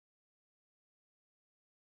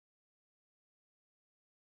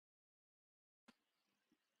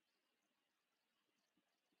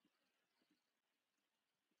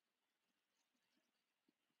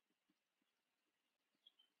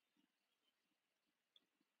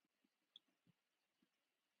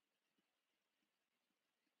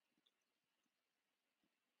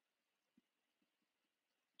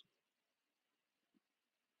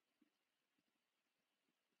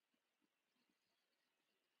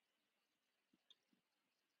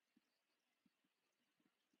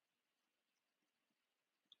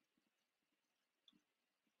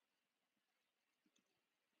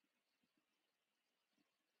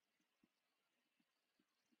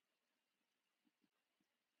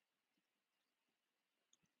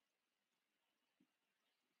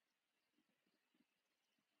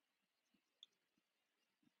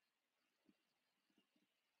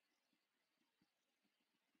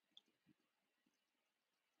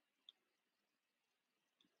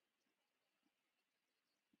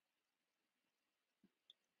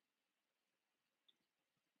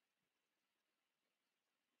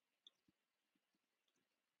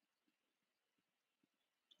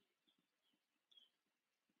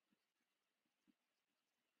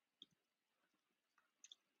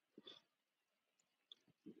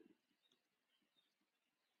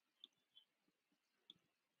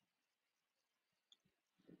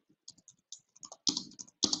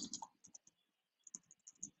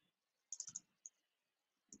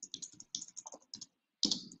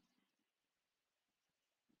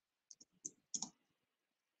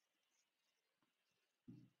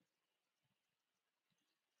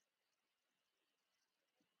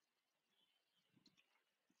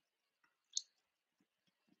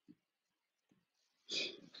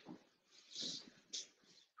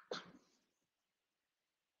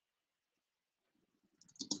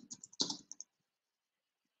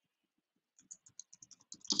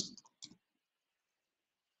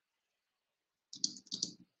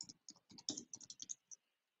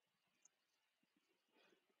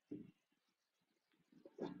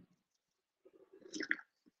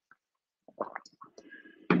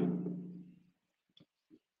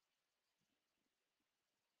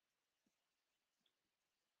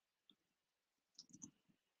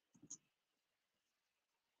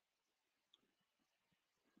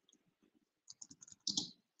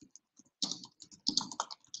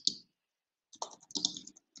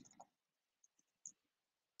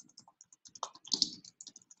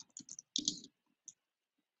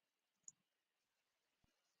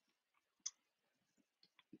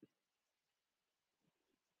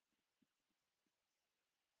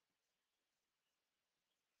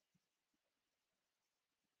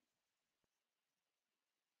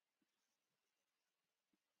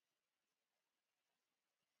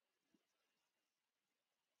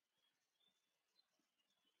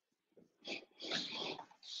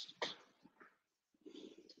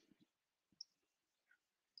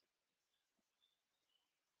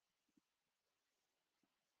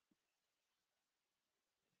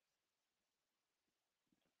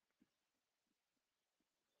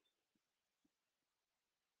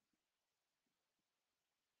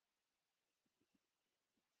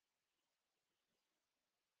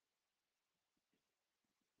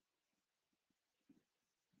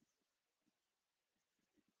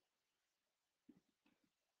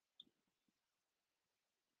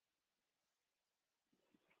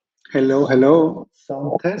Hello, hello.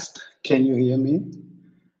 Sound test. Can you hear me?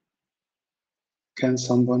 Can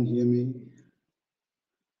someone hear me?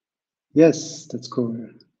 Yes, that's cool.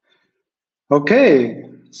 Okay,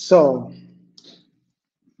 so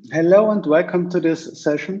hello and welcome to this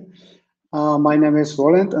session. My name is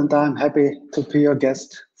Roland and I'm happy to be your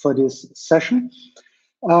guest for this session.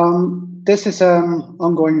 This is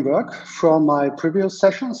ongoing work from my previous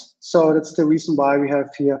sessions, so that's the reason why we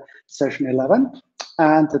have here session 11.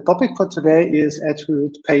 And the topic for today is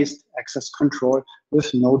attribute-based access control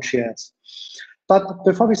with Node.js. But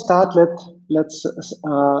before we start, let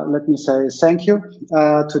me say thank you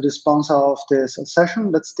to the sponsor of this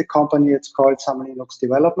session. That's the company. It's called Summer Linux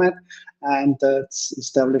Development, and it's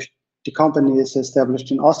established. The company is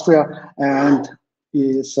established in Austria and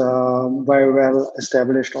is very well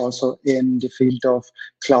established also in the field of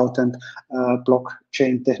cloud and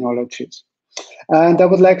blockchain technologies. And I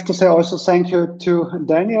would like to say also thank you to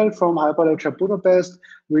Daniel from Hyperledger Budapest,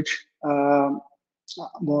 which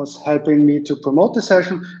was helping me to promote the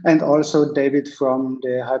session, and also David from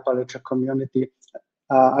the Hyperledger community.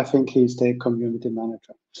 I think he's the community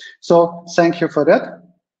manager. So thank you for that.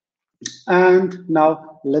 And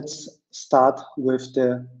now let's start with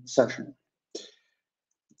the session.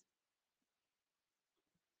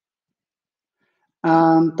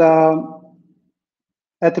 And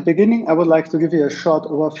at the beginning, I would like to give you a short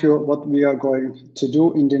overview of what we are going to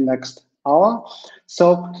do in the next hour.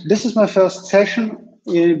 So this is my first session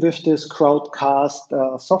with this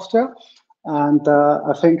Crowdcast software. And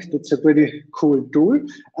I think it's a pretty cool tool.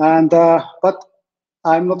 And but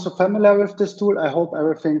I'm not so familiar with this tool. I hope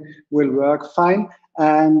everything will work fine.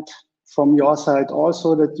 And from your side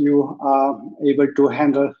also that you are able to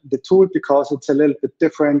handle the tool, because it's a little bit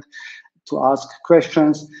different to ask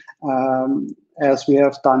questions as we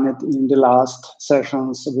have done it in the last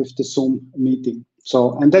sessions with the Zoom meeting.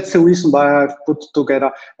 So, and that's the reason why I've put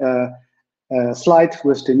together a slide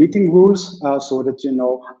with the meeting rules so that you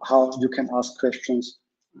know how you can ask questions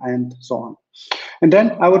and so on. And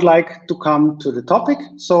then I would like to come to the topic.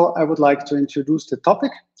 So I would like to introduce the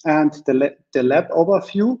topic and the lab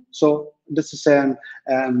overview. So this is a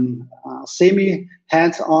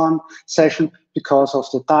semi-hands-on session because of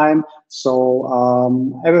the time.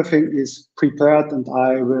 So everything is prepared and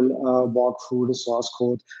I will walk through the source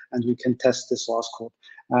code and we can test the source code.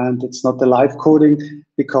 And it's not the live coding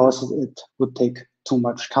because it would take too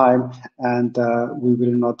much time and we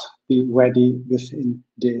will not be ready within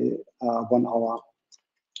the 1 hour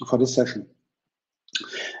for this session.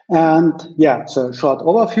 And yeah, so short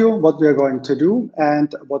overview, what we are going to do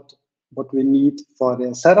and what we need for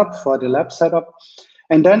the setup, for the lab setup.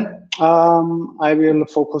 And then I will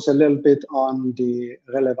focus a little bit on the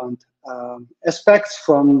relevant aspects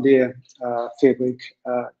from the Fabric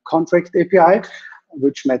contract API,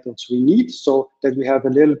 which methods we need, so that we have a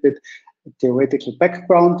little bit theoretical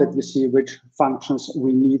background, that we see which functions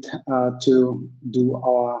we need to do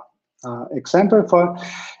our example for.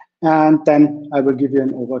 And then I will give you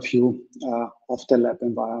an overview of the lab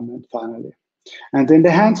environment finally. And in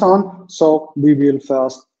the hands-on, so we will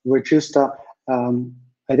first register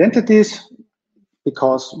identities,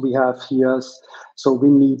 because we have here, so we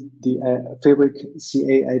need the Fabric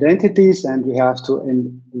CA identities and we have to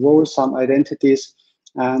enroll some identities.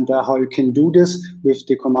 And how you can do this with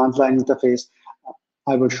the command line interface,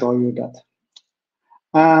 I will show you that.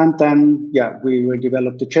 And then, yeah, we will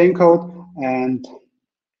develop the chain code and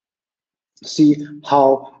see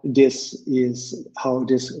how this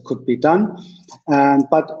could be done. And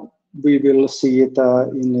but we will see it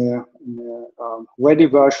in a ready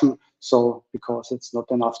version, so because it's not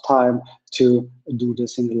enough time to do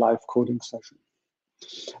this in the live coding session.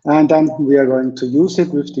 And then we are going to use it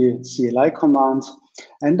with the CLI commands.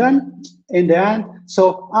 And then in the end,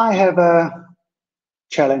 so I have a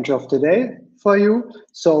challenge of the day for you.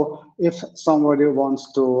 So if somebody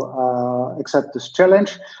wants to accept this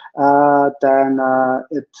challenge, then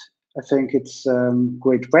I think it's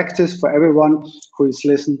great practice for everyone who is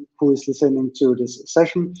listening to this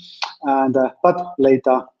session. And but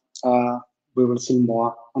later we will see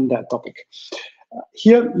more on that topic.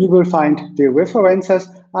 Here you will find the references.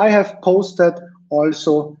 I have posted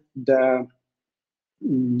also the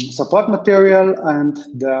support material and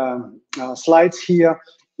the slides here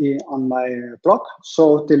on my blog.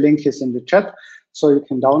 So the link is in the chat, so you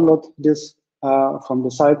can download this from the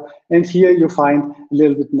site. And here you find a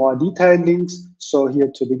little bit more detailed links. So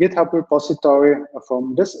here to the GitHub repository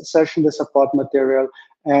from this session, the support material,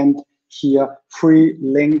 and here 3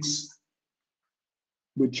 links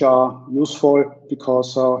which are useful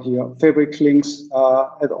because here Fabric links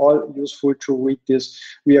at all useful to read this.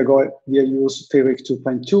 We use Fabric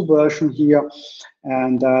 2.2 version here,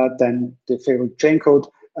 and then the Fabric chaincode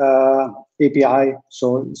API.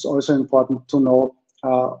 So it's also important to know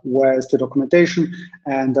where is the documentation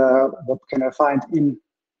and what can I find in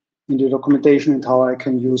the documentation and how I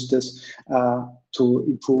can use this to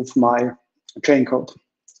improve my chaincode.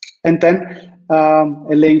 And then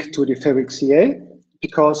a link to the Fabric CA,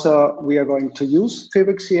 because we are going to use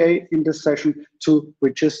Fabric CA in this session to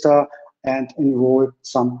register and enroll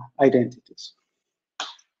some identities.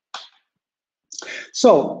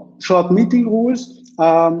 So, short meeting rules.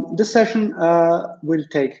 This session will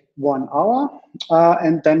take 1 hour,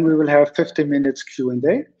 and then we will have 50 minutes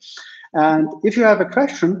Q&A. And if you have a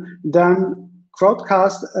question, then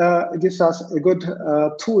Crowdcast gives us a good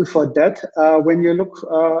tool for that. When you look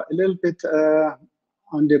a little bit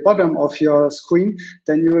on the bottom of your screen,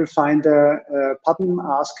 then you will find a button,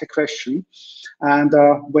 Ask a Question. And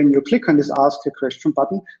when you click on this Ask a Question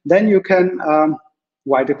button, then you can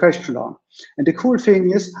write a question down. And the cool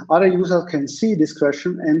thing is other users can see this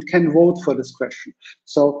question and can vote for this question.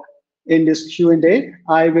 So in this Q&A,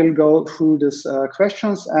 I will go through these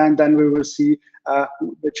questions, and then we will see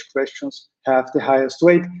which questions have the highest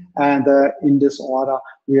weight. And in this order,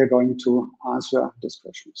 we are going to answer these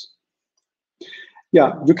questions.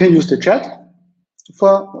 Yeah, you can use the chat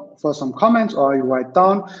for some comments, or you write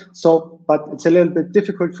down. So, but it's a little bit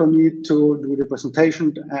difficult for me to do the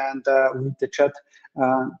presentation and read the chat,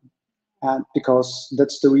 and because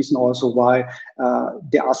that's the reason also why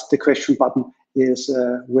the Ask the Question button is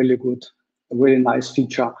a really good, a really nice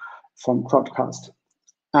feature from Crowdcast.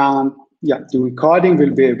 Yeah, the recording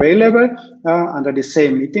will be available under the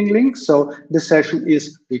same meeting link. So the session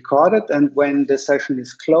is recorded, and when the session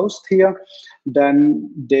is closed here,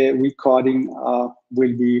 then the recording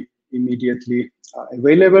will be immediately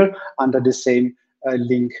available under the same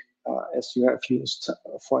link as you have used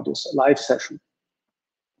for this live session.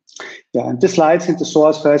 Yeah, and the slides and the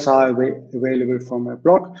source files are available from my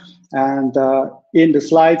blog. And in the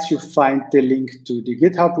slides, you find the link to the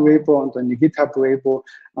GitHub repo. And on the GitHub repo,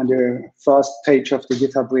 on the first page of the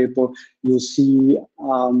GitHub repo, you see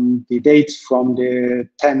the dates from the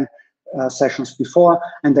 10 sessions before.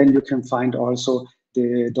 And then you can find also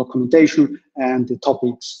the documentation and the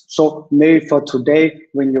topics. So maybe for today,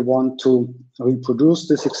 when you want to reproduce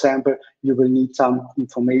this example, you will need some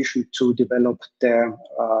information to develop the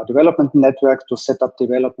development network, to set up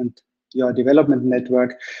your development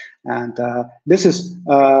network. And this is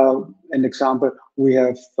an example we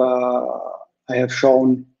have I have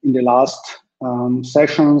shown in the last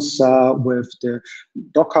sessions with the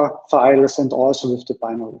Docker files and also with the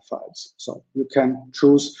binary files. So you can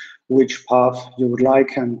choose which path you would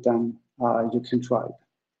like, and then you can try it.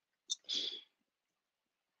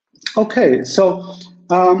 Okay, so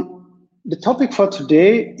the topic for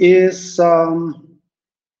today is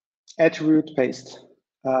attribute-based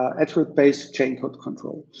chaincode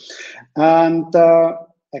control and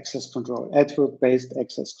access control, attribute-based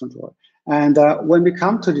access control. And when we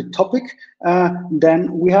come to the topic,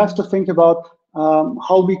 then we have to think about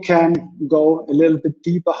how we can go a little bit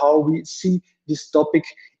deeper, how we see this topic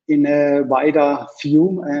in a wider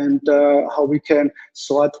view, and how we can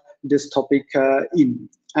sort this topic in.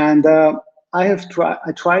 And I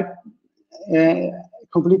tried a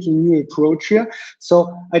completely new approach here.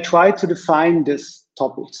 So I tried to define these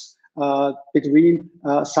topics between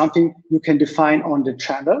something you can define on the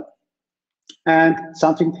channel and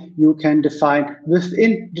something you can define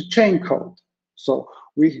within the chaincode. So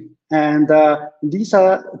these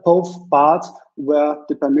are both parts where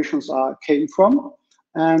the permissions came from.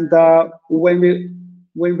 And when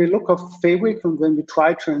we look at Fabric and when we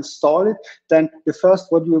try to install it, then the first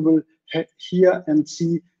what we will hear and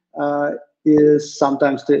see is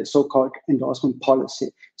sometimes the so-called endorsement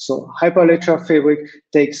policy. So Hyperledger Fabric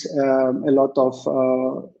takes a lot of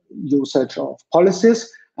usage of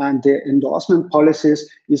policies, and the endorsement policies,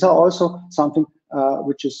 these are also something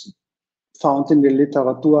which is found in the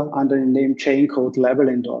literature under the name chaincode level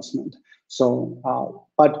endorsement. So,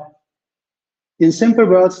 but in simple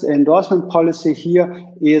words, the endorsement policy here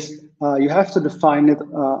is you have to define it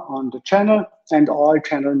on the channel, and all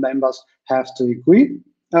channel members have to agree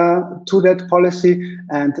to that policy.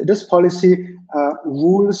 And this policy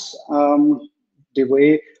rules the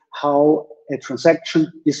way how a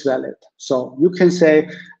transaction is valid. So you can say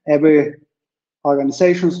every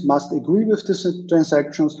organizations must agree with these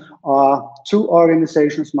transactions, or 2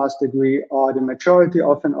 organizations must agree, or the majority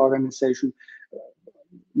of an organization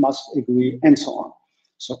must agree, and so on.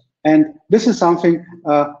 So, and this is something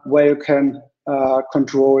where you can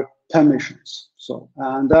control permissions. So,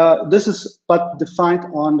 and this is but defined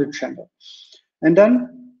on the channel. And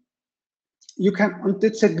then you can, and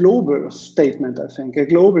it's a global statement, I think, a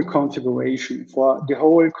global configuration for the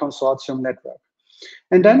whole consortium network.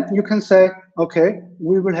 And then you can say, okay,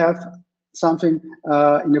 we will have something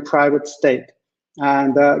in a private state.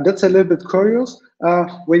 And that's a little bit curious.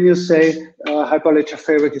 When you say Hyperledger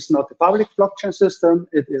Fabric is not a public blockchain system,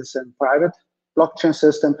 it is a private blockchain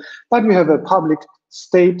system, but we have a public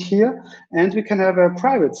state here, and we can have a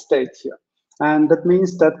private state here. And that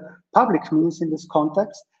means that public means in this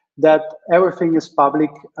context that everything is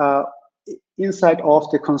public inside of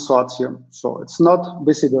the consortium. So it's not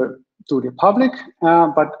visible to the public,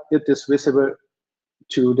 but it is visible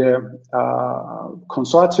to the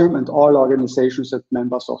consortium and all organizations and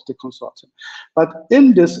members of the consortium. But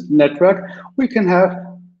in this network, we can have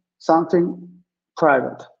something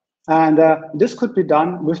private. And this could be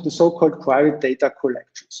done with the so-called private data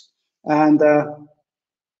collections. And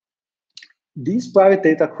these private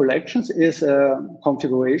data collections is a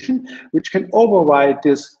configuration which can override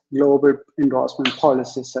this global endorsement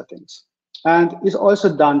policy settings. And is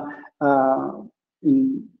also done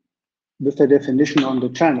with a definition on the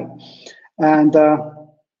channel. And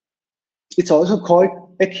it's also called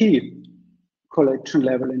a key collection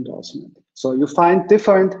level endorsement. So you find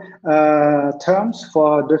different terms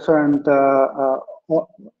for different,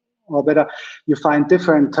 or better, you find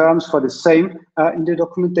different terms for the same in the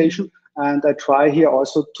documentation. And I try here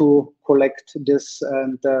also to collect this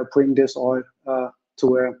and bring this all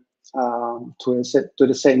to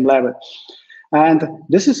the same level. And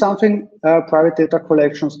this is something, private data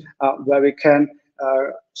collections, where we can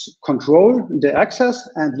control the access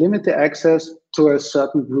and limit the access to a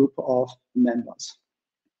certain group of members.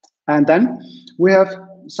 And then we have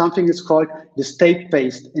something that's called the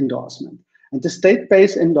state-based endorsement. And the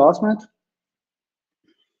state-based endorsement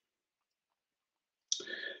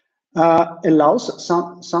allows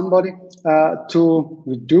somebody to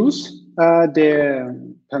reduce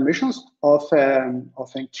the permissions of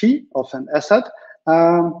a key, of an asset,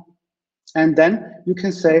 and then you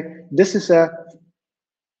can say this is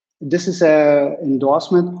a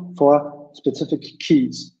endorsement for specific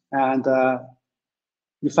keys. And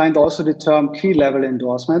you find also the term key level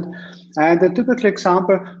endorsement. And a typical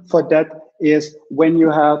example for that is when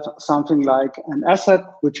you have something like an asset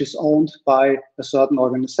which is owned by a certain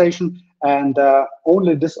organization, and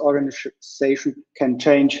only this organization can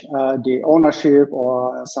change the ownership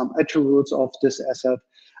or some attributes of this asset.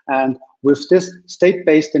 And with this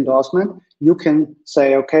state-based endorsement, you can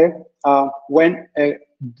say, okay, when a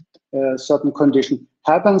certain condition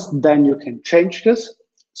happens, then you can change this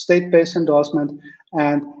state-based endorsement,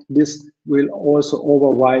 and this will also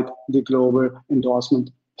override the global endorsement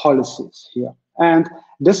policies here. And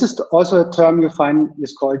this is also a term you find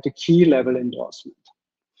is called the key level endorsement.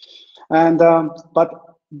 And but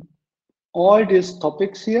all these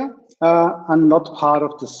topics here are not part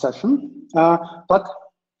of the session, but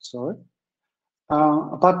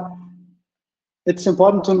it's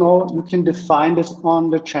important to know you can define this on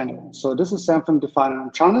the channel. So this is something defined on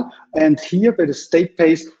the channel, and here with the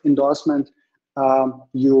state-based endorsement,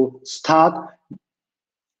 you start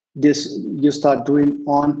doing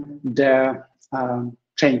on the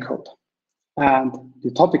chain code. And the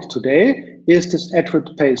topic today is this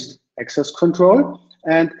attribute-based access control,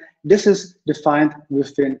 and this is defined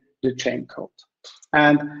within the chain code.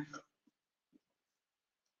 And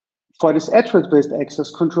for this attribute-based access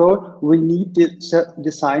control, we need the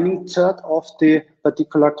designing third of the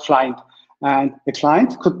particular client. And the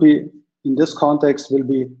client could be, in this context, will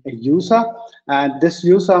be a user, and this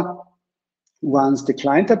user runs the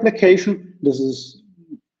client application. This is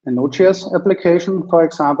a Node.js application, for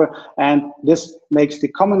example, and this makes the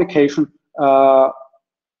communication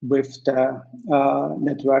with the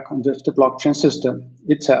network and with the blockchain system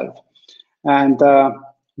itself. And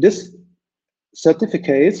this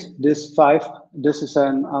certificate, this is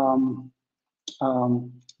an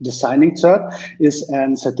designing third, is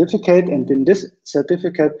a certificate, and in this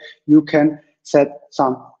certificate you can set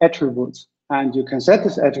some attributes, and you can set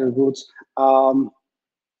these attributes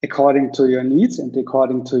according to your needs and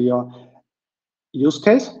according to your use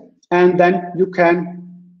case, and then you can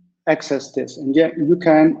access this, and you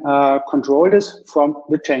can control this from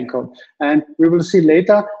the chain code. And we will see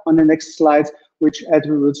later on the next slide which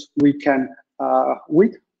attributes we can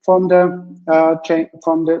read from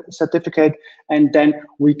the certificate, and then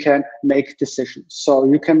we can make decisions. So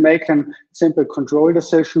you can make a simple control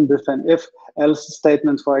decision with an if-else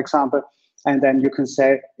statement, for example, and then you can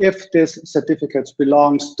say if this certificate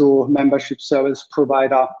belongs to membership service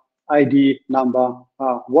provider ID number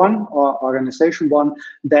 1 or organization 1,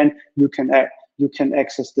 then you can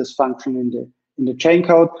access this function in the chain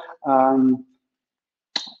code,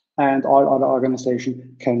 and all other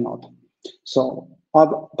organization cannot. So,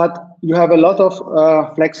 but you have a lot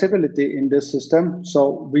of flexibility in this system.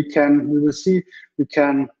 So we will see we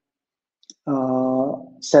can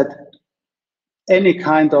set any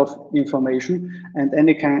kind of information and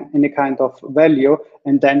any kind of value,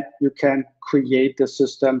 and then you can create the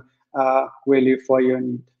system really for your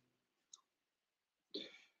need.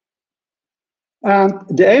 And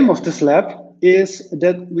the aim of this lab is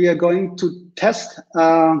that we are going to test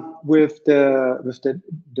with the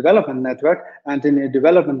development network. And in a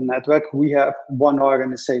development network, we have one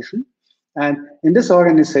organization. And in this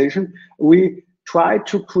organization, we try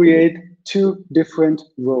to create 2 different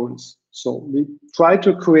roles. So we try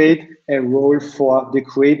to create a role for the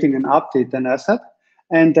creating and update an asset,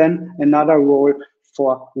 and then another role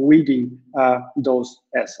for reading those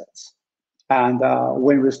assets. And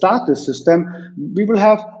when we start the system, we will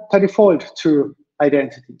have by default 2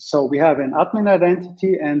 identities. So we have an admin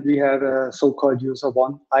identity and we have a so-called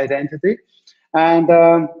user1 identity. And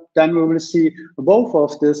then we will see both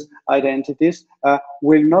of these identities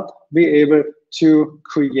will not be able to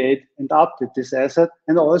create and update this asset,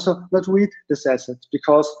 and also not read this asset,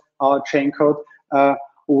 because our chain code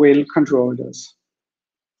will control this.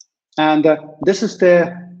 And this is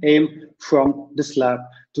the aim from this lab,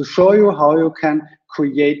 to show you how you can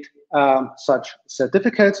create such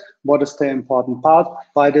certificates, what is the important part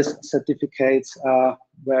by these certificates,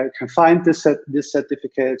 where you can find these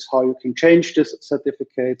certificates, how you can change these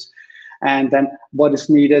certificates, and then what is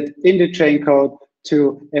needed in the chain code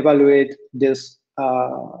to evaluate these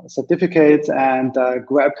certificates and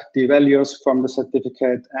grab the values from the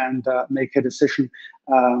certificate and make a decision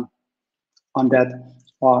on that,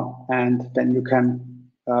 and then you can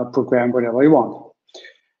program whatever you want.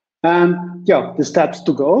 And yeah, the steps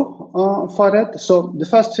to go for that. So the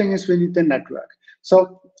first thing is we need the network.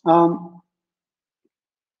 So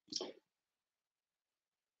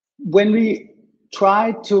when we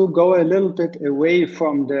try to go a little bit away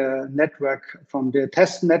from the network, from the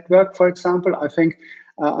test network, for example, I think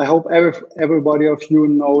I hope everybody of you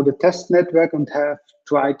know the test network and have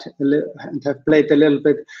tried and have played a little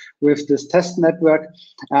bit with this test network.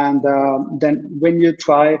 And then when you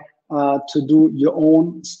try to do your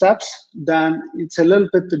own steps, then it's a little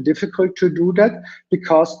bit difficult to do that,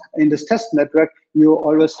 because in this test network, you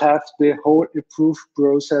always have the whole approve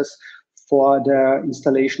process for the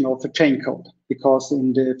installation of a chain code. Because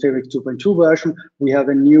in the Fabric 2.2 version, we have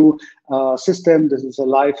a new system. This is a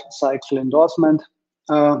life cycle endorsement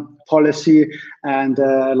policy and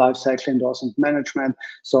life cycle endorsement management,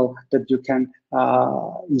 so that you can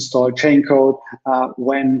install chain code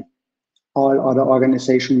when all other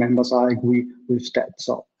organization members are agree with that.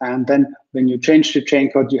 So, and then when you change the chain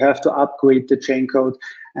code, you have to upgrade the chain code,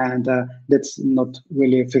 and that's not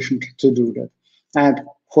really efficient to do that. And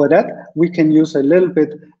for that, we can use a little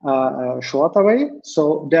bit shorter way.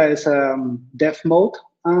 So there is dev mode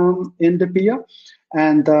in the BIA.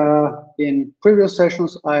 And in previous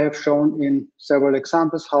sessions, I have shown in several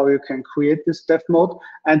examples how you can create this dev mode.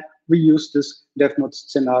 And we use this dev mode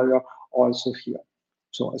scenario also here.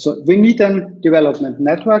 So we need a development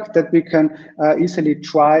network that we can easily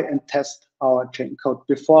try and test our chain code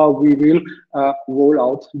before we will roll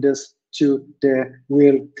out this to the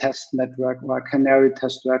real test network or canary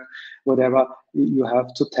test network, whatever you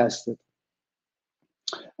have to test it.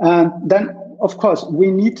 And then, of course,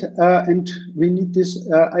 we need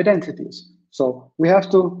these identities. So we have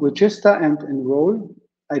to register and enroll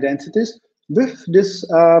identities with this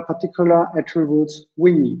particular attributes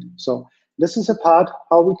we need. So this is a part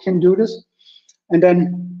how we can do this. And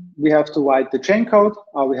then we have to write the chain code,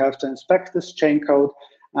 or we have to inspect this chain code.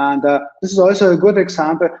 And this is also a good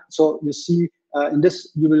example. So you see in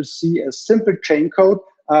this, you will see a simple chain code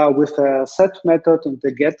with a set method and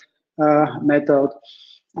the get method.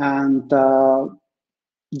 And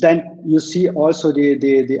then you see also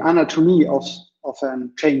the anatomy of a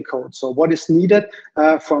chain code. So what is needed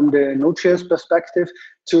from the Node.js perspective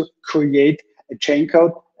to create a chain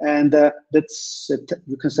code. And that's,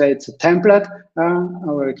 you can say it's a template,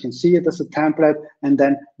 or you can see it as a template, and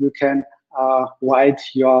then you can write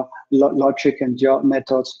your logic and your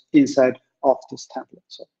methods inside of this template.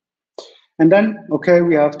 So, and then, okay,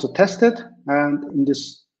 we have to test it. And in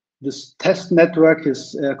this test network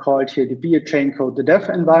is called here the BA chain code, the dev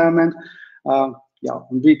environment. Yeah,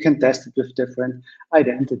 and we can test it with different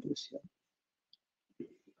identities here.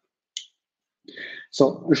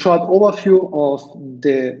 So a short overview of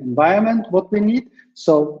the environment, what we need.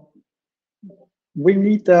 So we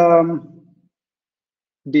need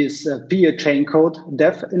this peer chain code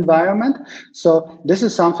dev environment. So this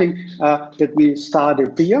is something that we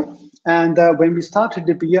started here. And when we started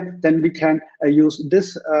the beer, then we can use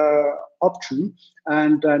this option,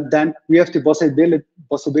 and then we have the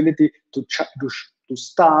possibility to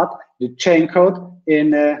start the chain code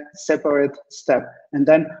in a separate step, and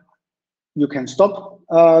then you can stop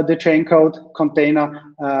the chain code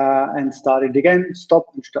container and start it again, stop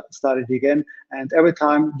and start it again. And every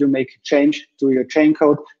time you make a change to your chain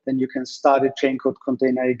code, then you can start a chain code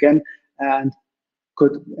container again, and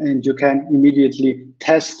you can immediately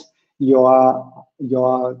test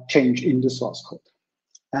your change in the source code.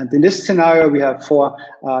 And in this scenario, we have 4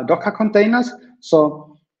 Docker containers.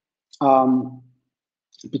 So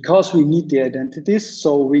because we need the identities,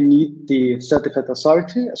 so we need the certified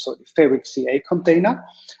authority, so the Fabric CA container,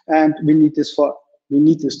 and we need this not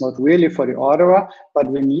really for the orderer, but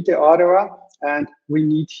we need the orderer, and we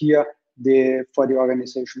need here for the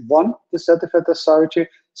organization 1 the certified authority.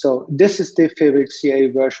 So this is the Fabric CA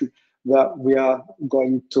version where we are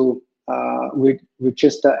going to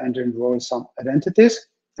register and enroll some identities,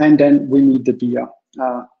 and then we need the BIA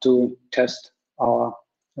to test our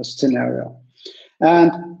scenario.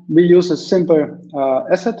 And we use a simple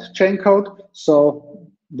asset chain code, so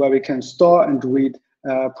where we can store and read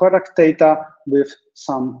product data with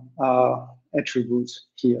some attributes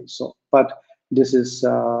here. So, but this is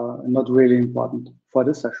not really important for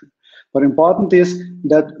this session. What important is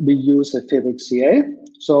that we use a Fabric CA.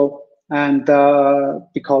 So, and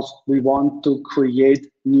because we want to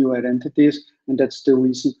create new identities, and that's the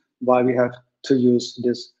reason why we have to use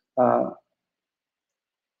this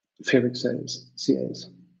Fabric CAs.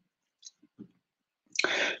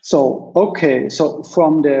 So, okay, so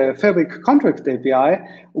from the Fabric Contract API,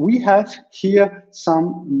 we have here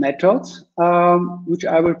some methods, which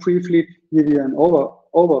I will briefly give you an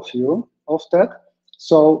overview of that.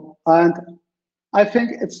 So, and I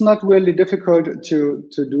think it's not really difficult to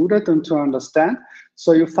do that and to understand.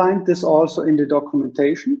 So you find this also in the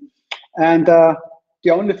documentation. And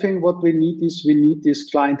the only thing what we need is we need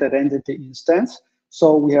this client identity instance.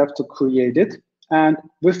 So we have to create it. And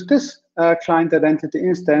with this client identity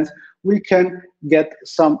instance, we can get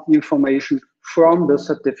some information from the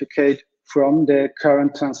certificate, from the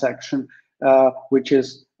current transaction, which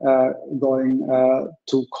is going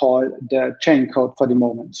to call the chain code for the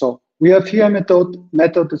moment. So we have here a method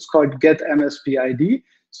that's called getMSPID.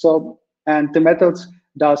 So, and the method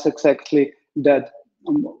does exactly that.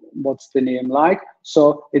 What's the name like?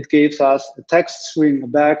 So it gives us a text string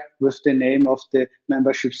back with the name of the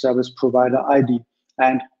membership service provider ID.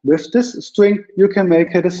 And with this string, you can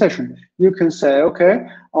make a decision. You can say, okay,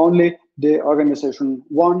 only the organization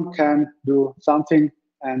 1 can do something,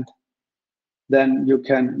 and then you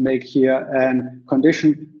can make here a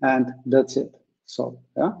condition, and that's it. So,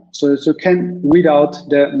 yeah, so you can read out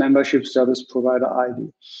the membership service provider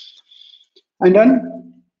ID. And then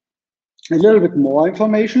a little bit more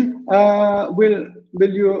information will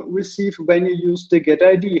you receive when you use the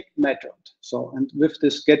getID method. So, and with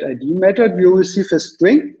this getID method, you receive a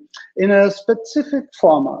string in a specific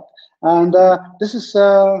format. And this is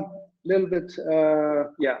a little bit,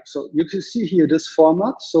 yeah, so you can see here this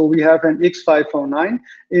format. So we have an X509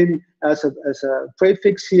 in as a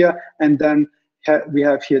prefix here, and then we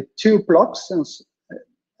have here 2 blocks,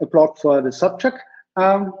 a block for the subject,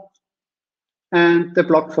 and the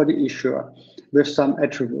block for the issuer with some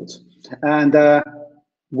attributes. And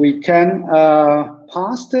we can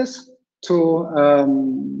pass this to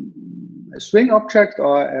a string object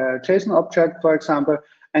or a JSON object, for example,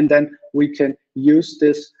 and then we can use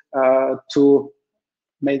this to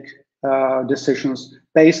make decisions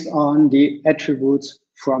based on the attributes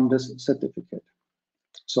from this certificate.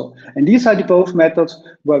 So, and these are the both methods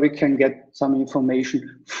where we can get some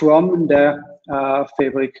information from the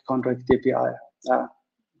Fabric Contract API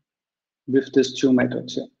with these 2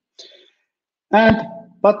 methods here.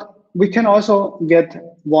 But we can also get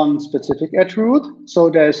one specific attribute. So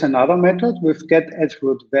there is another method with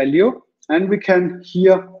getAttributeValue, and we can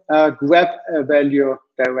here grab a value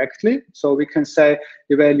directly. So we can say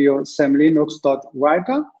the value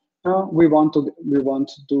samlinux.writer. We want to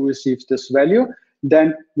receive this value.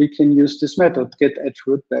 Then we can use this method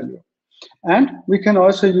getAttributeValue. And we can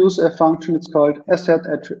also use a function, it's called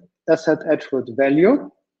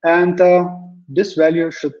assetAttributeValue, and this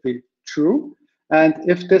value should be true. And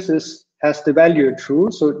if this has the value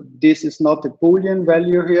true, so this is not a Boolean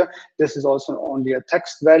value here, this is also only a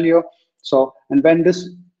text value. So, and when this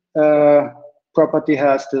property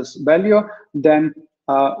has this value, then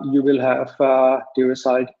you will have the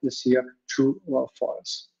result is here true or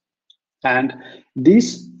false. And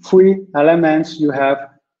these three elements you have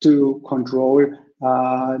to control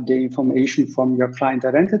the information from your client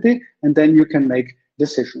identity, and then you can make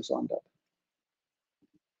decisions on that.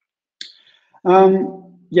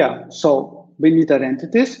 Yeah, so we need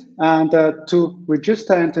identities, and to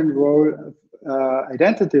register and enroll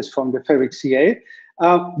identities from the Fabric CA,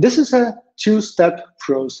 this is a two-step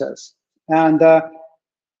process. And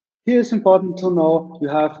here it's important to know you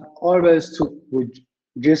have always to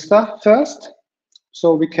register first.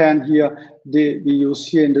 So we can here, we use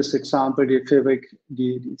here in this example the Fabric,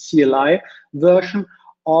 the CLI version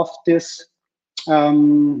of this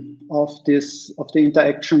of the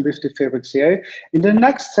interaction with the Fabric CA. In the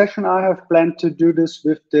next session, I have planned to do this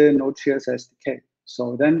with the Node.js SDK.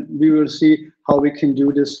 So then we will see how we can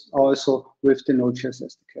do this also with the Node.js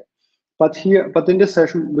SDK. But in this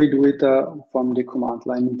session, we do it from the command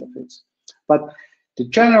line interface. But the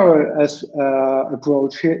general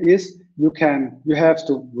approach here is you have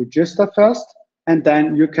to register first, and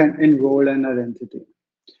then you can enroll an identity.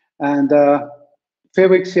 And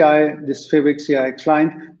Fabric CI, this Fabric CI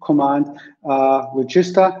client command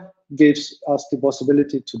register gives us the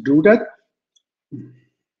possibility to do that.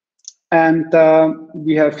 And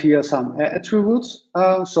we have here some attributes.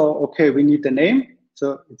 So, okay, we need the name.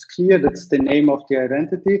 So it's clear that's the name of the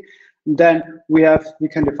identity. Then we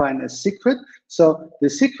can define a secret. So the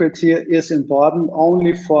secret here is important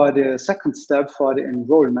only for the second step, for the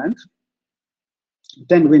enrollment.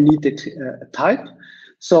 Then we need the type.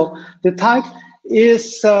 So the type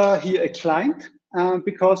is here a client,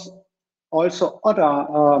 because also other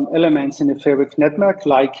elements in the Fabric network,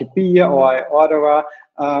 like a beer or an orderer,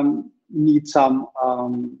 need some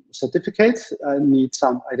certificates, need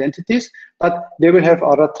some identities, but they will have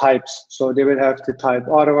other types. So they will have the type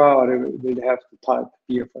orderer, or they will have the type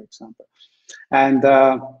beer, for example. And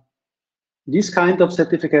these kind of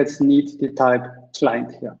certificates need the type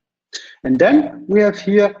client here. And then we have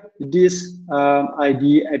here this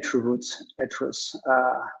ID attribute,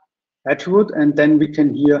 and then we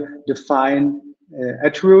can here define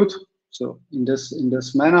attribute. So in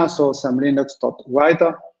this manner, so some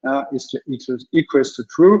Linux.writer is equals to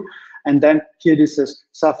true, and then here this is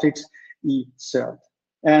suffix e-cert.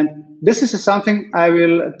 And this is something I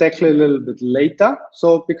will tackle a little bit later.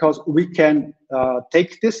 So because we can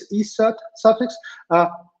take this e-cert suffix,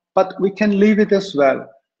 but we can leave it as well.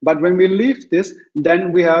 But when we leave this,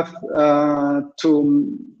 then we have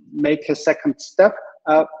to make a second step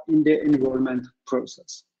in the enrollment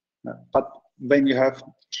process. But when you have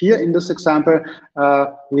here in this example,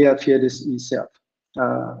 we have here this e-cert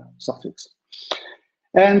suffix.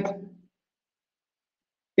 And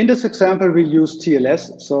in this example, we use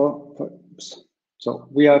TLS. So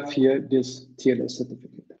we have here this TLS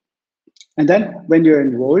certificate. And then when you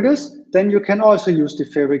enroll this, then you can also use the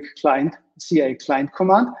Fabric client, CA client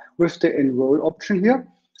command with the enroll option here.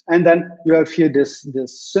 And then you have here this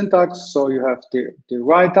syntax. So you have the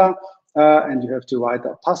writer, and you have the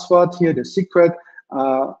writer password here, the secret.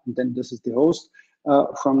 And then this is the host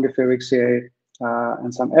from the Fabric CA,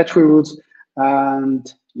 and some attributes.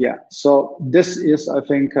 And yeah, so this is, I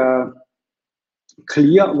think,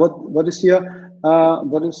 clear what is here,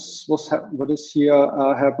 what is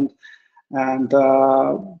here happened. And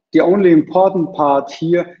the only important part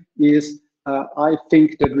here is I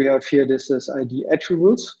think that we have here this is ID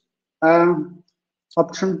attributes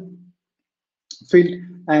option field,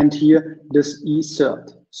 and here this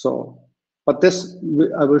e-cert. So, but this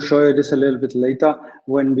I will show you this a little bit later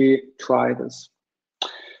when we try this.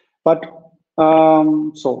 But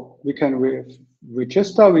so we can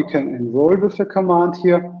register, we can enroll with the command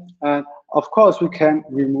here, and of course we can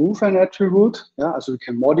remove an attribute. Yeah, so we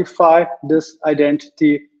can modify this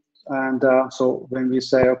identity. And so when we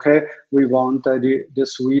say, okay, we want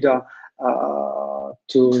this reader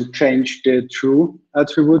to change the true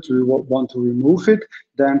attribute, we want to remove it,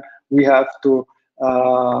 then we have to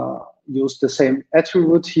use the same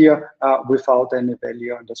attribute here without any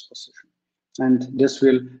value on this position. And this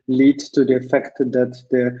will lead to the effect that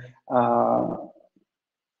the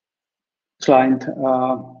client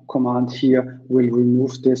command here will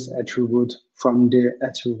remove this attribute from the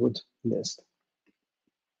attribute list.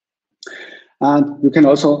 And you can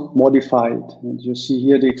also modify it. And you see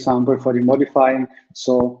here the example for the modifying.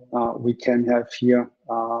 So we can have here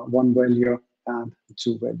one value and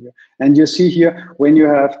two value. And you see here when you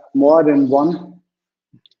have more than one,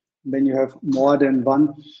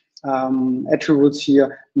 attributes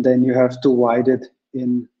here, then you have to write it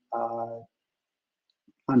in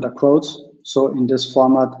under quotes. So in this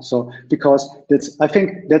format. So because I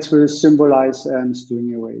think that's will symbolize and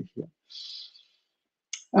stowing away here.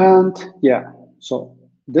 And yeah, so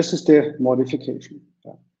this is the modification.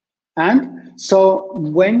 And so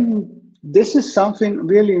when this is something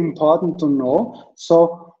really important to know.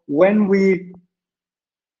 So when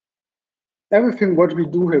everything what we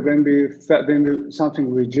do here, when we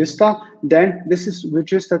something register, then this is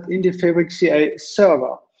registered in the Fabric CA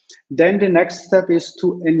server. Then the next step is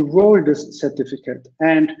to enroll this certificate.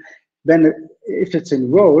 And then if it's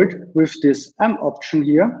enrolled with this option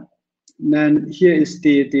here, then here is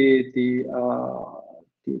the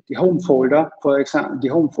home folder, for example, the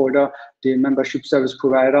home folder, the membership service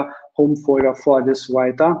provider home folder for this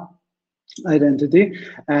writer identity.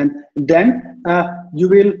 And then you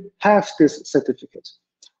will have this certificate.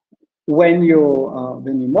 When you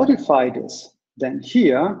modify this, then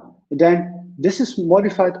this is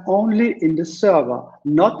modified only in the server,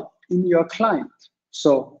 not in your client.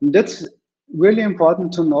 So that's really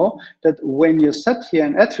important to know that when you set here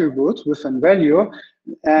an attribute with a value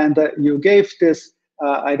and you gave this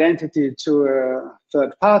identity to a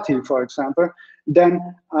third party, for example, then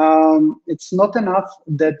it's not enough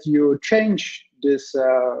that you change this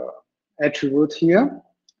attribute here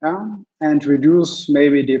and reduce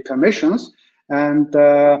maybe the permissions, and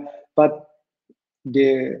but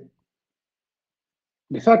the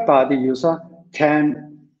third party user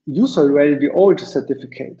can use already the old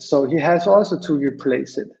certificate, so he has also to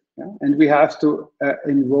replace it. And we have to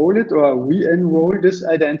enroll it or re-enroll this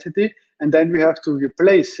identity, and then we have to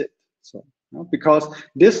replace it. So, because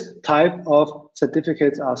this type of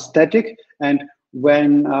certificates are static, and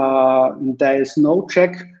when there is no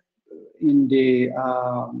check in the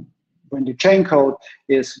when the chain code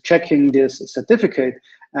is checking this certificate,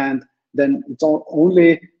 and then it's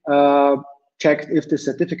only checked if the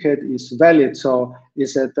certificate is valid. So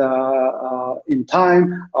is it in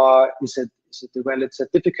time, or is it a valid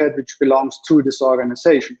certificate which belongs to this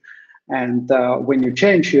organization? And when you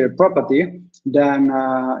change your property, then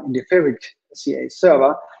in the Fabric CA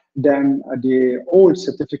server, then the old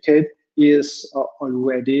certificate is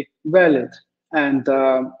already valid, and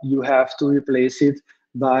you have to replace it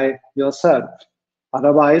by yourself.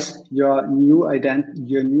 Otherwise, your new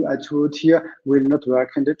attribute here will not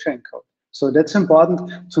work in the chain code. So that's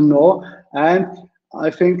important to know, and I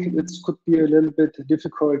think it could be a little bit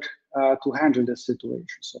difficult to handle this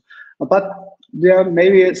situation. So, but there may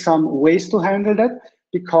be some ways to handle that,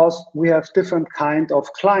 because we have different kind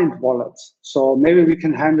of client wallets. So maybe we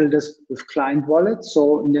can handle this with client wallets.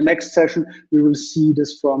 So in the next session, we will see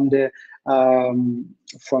this from the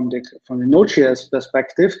Node.js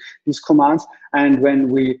perspective, these commands. And when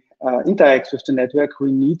we interact with the network,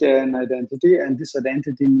 we need an identity, and this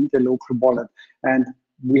identity needs a local wallet. And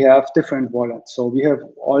we have different wallets. So we have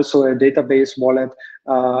also a database wallet,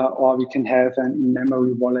 or we can have an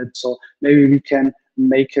in-memory wallet. So maybe we can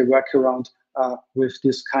make a workaround with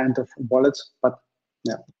this kind of wallets. But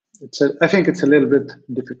yeah, I think it's a little bit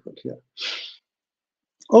difficult here.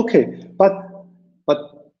 Okay, but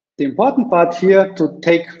the important part here to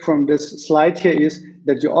take from this slide here is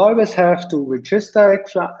that you always have to register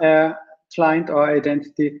a client or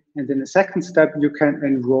identity, and in the second step, you can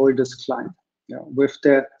enroll this client with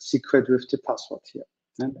the secret, with the password here,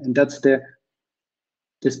 and that's the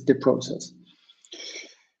process.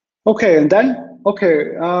 Okay, and then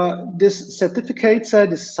this certificates,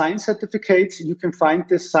 this sign certificates, you can find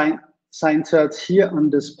this sign certs here on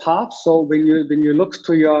this path. So when you look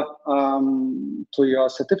to your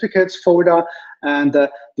certificates folder, and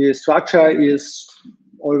the structure is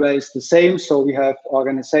always the same. So we have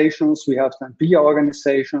organizations, we have then B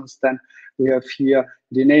organizations, then we have here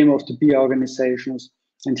the name of the B organizations,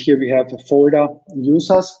 and here we have a folder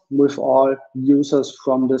users with all users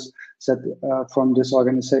from this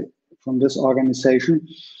organization,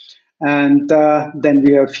 and then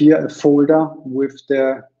we have here a folder with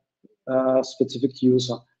the specific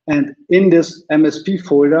user. And in this MSP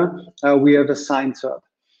folder, we have a signed cert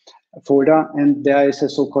folder, and there is a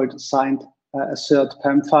so-called signed cert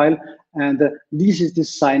PEM file, and this is the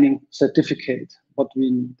signing certificate, what we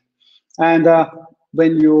need. And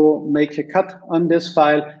when you make a cut on this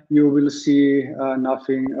file, you will see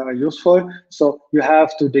nothing useful. So you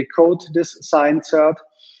have to decode this signed cert,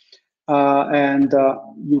 and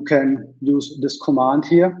you can use this command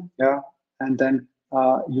here, and then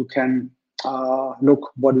you can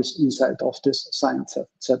look what is inside of this signed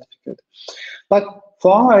certificate. But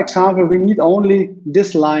for our example, we need only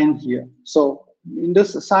this line here. So in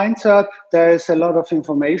this signed cert, there is a lot of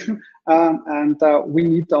information, and we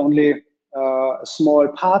need only a small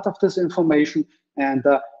part of this information, and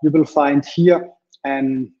you will find here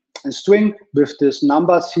a string with these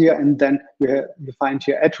numbers here, and then you find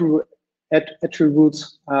here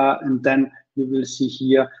attributes, and then you will see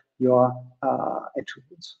here your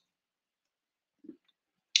attributes.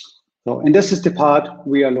 So, and this is the part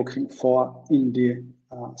we are looking for in the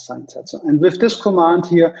sign set. So, and with this command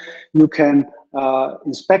here, you can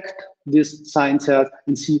inspect this sign set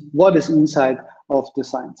and see what is inside of the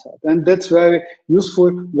sign set. And that's very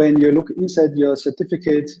useful when you look inside your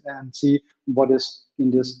certificates and see what is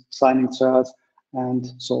in this signing set. And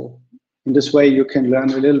so in this way, you can learn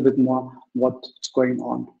a little bit more what's going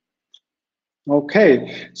on.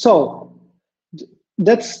 Okay, so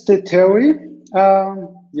that's the theory.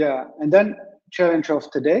 Yeah, and then challenge of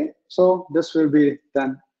today. So this will be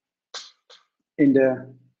then on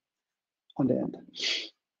the end.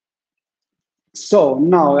 So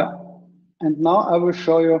now I will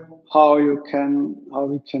show you how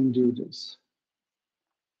we can do this.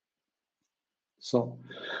 So,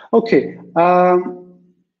 okay.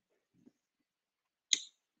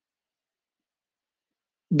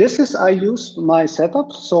 This is, I use my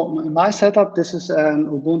setup. So my setup, this is an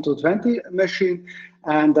Ubuntu 20 machine.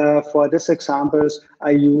 And for this examples,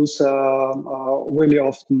 I use really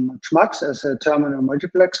often Schmucks as a terminal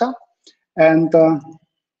multiplexer. And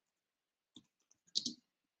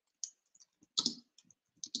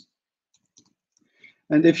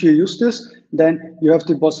if you use this, then you have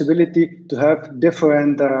the possibility to have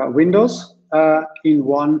different windows in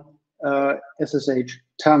one SSH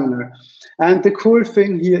terminal. And the cool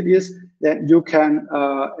thing here is that you can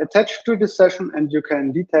attach to the session and you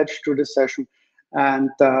can detach to the session. And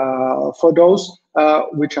for those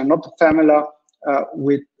which are not familiar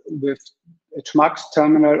with Schmucks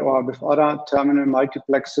terminal or with other terminal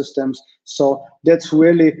multiplex systems, so that's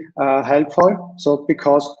really helpful. So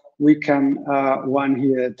because we can run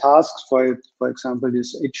here tasks, for example,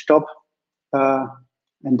 this htop,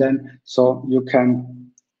 and then so you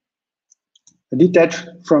can detach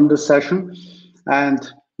from the session,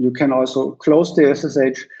 and you can also close the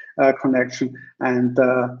SSH connection. And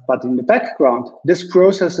but in the background, this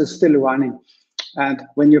process is still running, and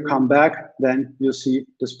when you come back, then you see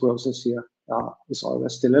this process here is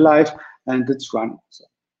always still alive and it's running.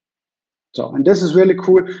 So, and this is really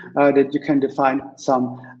cool that you can define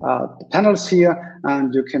some panels here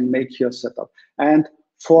and you can make your setup. And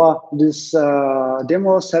for this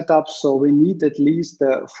demo setup, so we need at least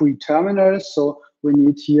 3 terminals. So we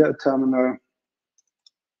need here a terminal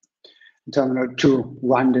to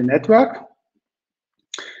run the network.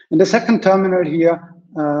 And the second terminal here,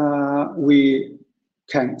 we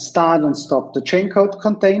can start and stop the chaincode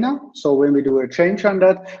container. So when we do a change on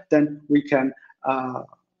that, then we can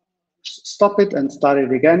stop it and start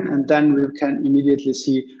it again, and then we can immediately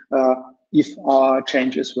see if our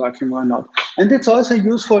change is working or not. And it's also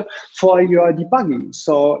useful for your debugging.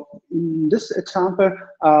 So in this example,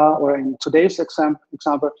 or in today's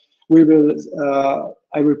example, we will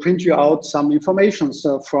I will print you out some information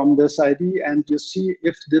from this ID, and you see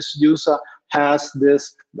if this user has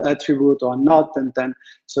this attribute or not, and then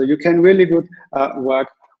so you can really good work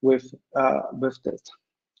with this.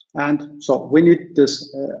 And so we need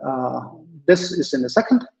this. This is in the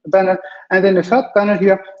second panel, and then the third panel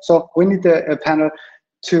here. So we need a panel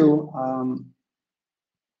to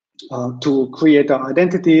create our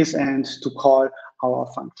identities and to call our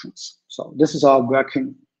functions. So this is our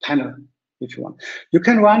working panel, if you want. You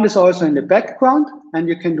can run this also in the background, and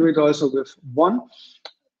you can do it also with one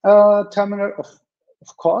terminal.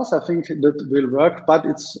 Of course, I think that will work, but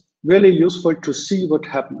it's really useful to see what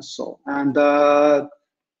happens. So, and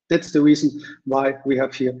that's the reason why we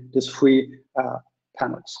have here these 3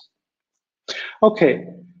 panels. Okay,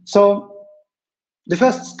 so the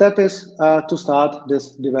first step is to start this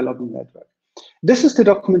development network. This is the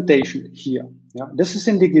documentation here. Yeah? This is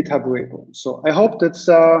in the GitHub repo. So I hope that's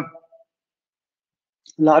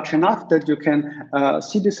large enough that you can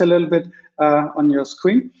see this a little bit on your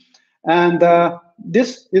screen. And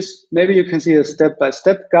this is, maybe you can see a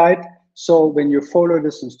step-by-step guide. So when you follow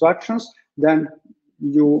these instructions, then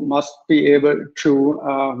you must be able to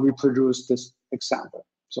reproduce this example.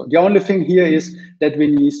 So the only thing here is that we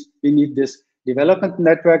need this development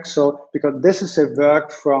network. So because this is a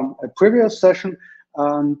work from a previous session,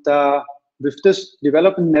 and with this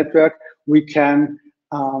development network, we can.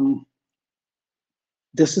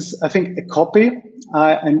 This is, I think, a copy,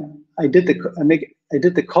 and I did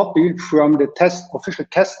the copy from the official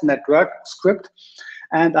test network script,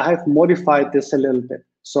 and I have modified this a little bit,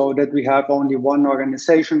 so that we have only one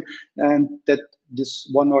organization, and that this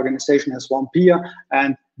one organization has one peer,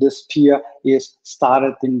 and this peer is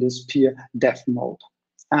started in this peer dev mode.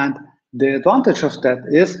 And the advantage of that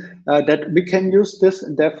is that we can use this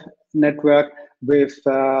dev network with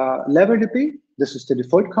LevelDB. This is the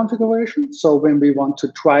default configuration. So when we want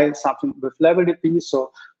to try something with LevelDB,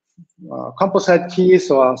 so composite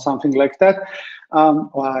keys or something like that,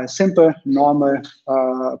 or a simple normal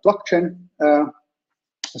blockchain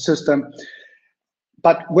system.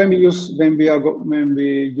 But when we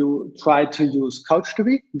try to use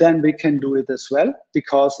CouchDB, then we can do it as well,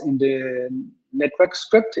 because in the network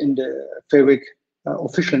script, in the Fabric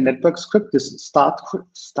official network script, this start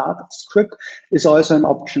script is also an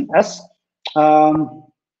option S, or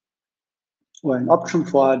an option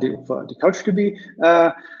for the CouchDB.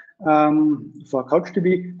 For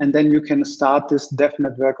CouchDB, and then you can start this dev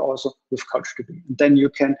network also with CouchDB. Then you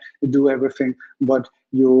can do everything what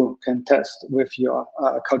you can test with your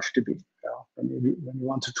CouchDB. When you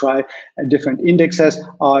want to try different indexes,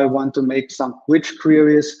 or want to make some rich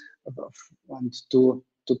queries, want to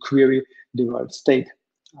query the world state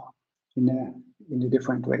in a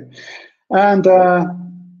different way. And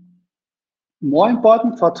more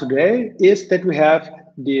important for today is that we have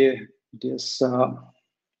this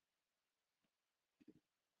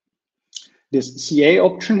CA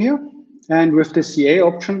option here. And with the CA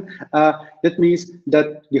option, that means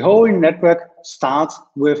that the whole network starts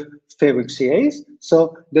with Fabric CAs.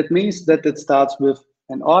 So that means that it starts with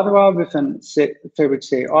an orderer, with a Fabric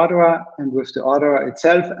CA orderer, and with the orderer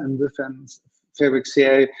itself, and with a Fabric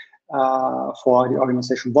CA for the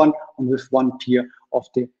organization 1, and with one peer of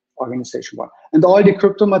the organization 1. And all the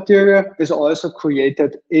crypto material is also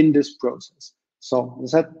created in this process. So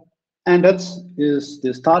that is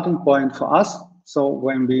the starting point for us. So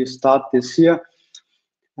when we start this here,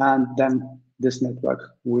 and then this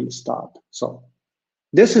network will start. So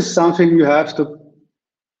this is something you have to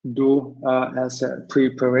do as a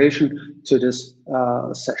preparation to this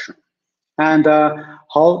session. And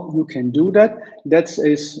how you can do that, that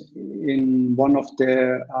is in one of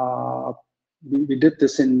the, we did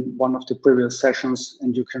this in one of the previous sessions,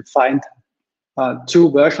 and you can find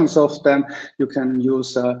 2 versions of them. You can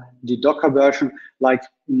use the Docker version, like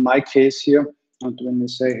in my case here. And when you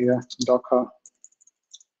say here Docker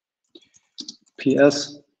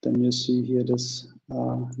PS, then you see here this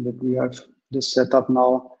that we have this setup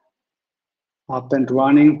now up and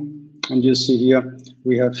running. And you see here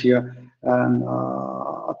we have here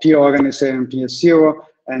a peer organization PS0,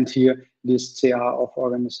 and here this CR of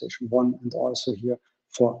organization 1, and also here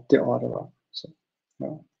for the orderer. So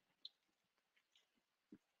yeah.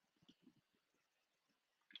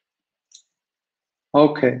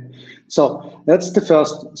 Okay, so that's the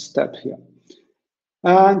first step here.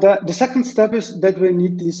 And the second step is that we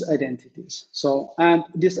need these identities. So, and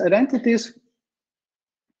these identities,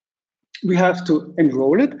 we have to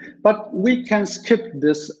enroll it, but we can skip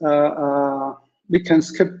this.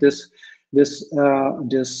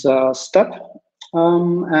 Step,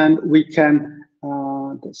 and we can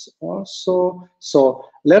this also. So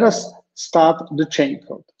let us start the chain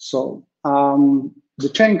code. So the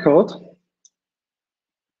chain code.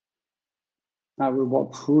 I will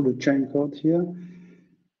walk through the chain code here.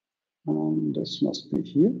 This must be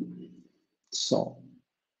here. So,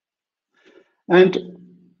 and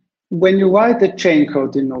when you write the chain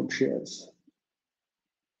code in Node.js,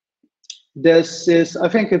 this is, I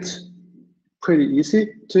think it's pretty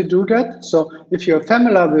easy to do that. So if you're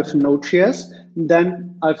familiar with Node.js,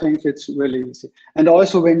 then I think it's really easy. And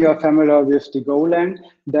also when you're familiar with the Golang,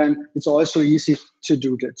 then it's also easy to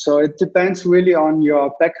do that. So it depends really on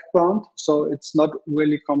your background. So it's not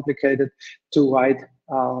really complicated to write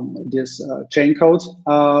this chain code,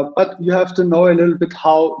 but you have to know a little bit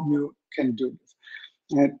how you can do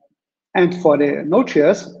it. And for the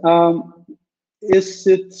Node.js, is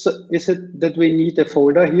it that we need a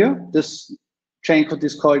folder here? This chain code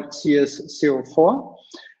is called CS04.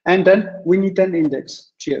 And then we need an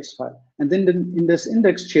index.js file. And then in this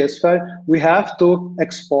index.js file, we have to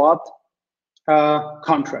export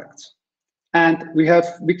contracts. And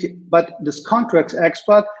but this contracts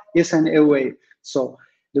export is an array. So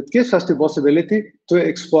that gives us the possibility to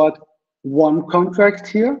export one contract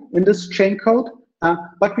here in this chain code.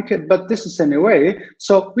 But this is an array,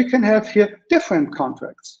 so we can have here different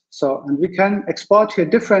contracts. So, and we can export here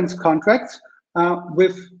different contracts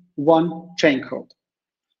with one chain code.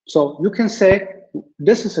 So you can say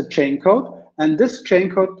this is a chain code, and this chain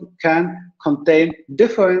code can contain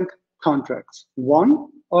different contracts, 1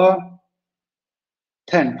 or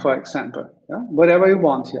 10, for example, yeah? Whatever you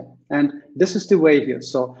want here. And this is the way here.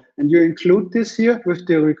 So, and you include this here with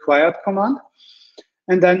the required command,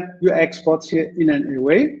 and then you export here in an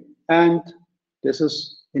array. And this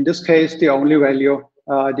is, in this case, the only value,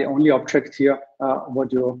 the only object here,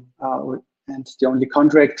 and the only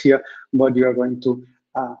contract here, what you are going to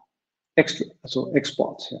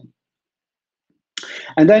export here.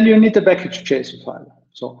 And then you need the package.json file.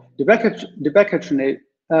 So the package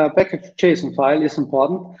package JSON file is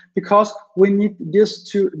important because we need these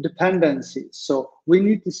two dependencies. So we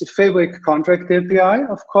need this Fabric contract API,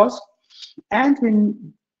 of course, and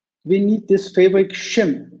we need this Fabric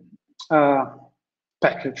shim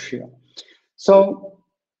package here. So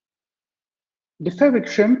the Fabric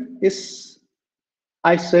shim is,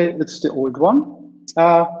 I say it's the old one.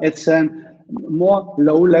 It's a more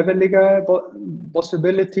low-level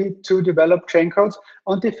possibility to develop chain codes.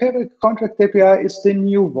 And the Fabric contract API is the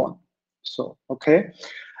new one. So okay,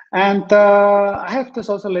 and I have this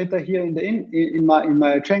also later here in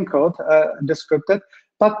my chain code descripted.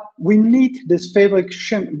 But we need this Fabric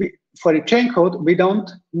shim for the chain code. We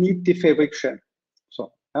don't need the Fabric shim.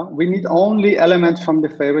 So we need only elements from the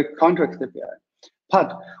Fabric contract API.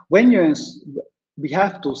 But when we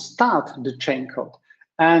have to start the chain code.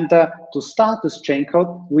 And to start this chain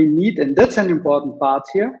code, we need, and that's an important part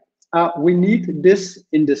here, we need this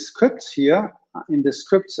in the scripts here, in the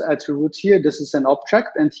scripts attribute here. This is an object,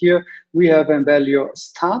 and here we have a value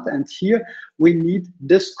start, and here we need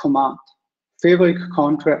this command, Fabric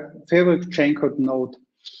chain code node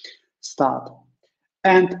start.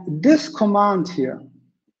 And this command here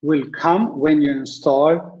will come when you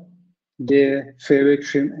install the Fabric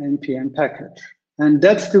shim npm package. And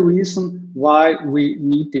that's the reason why we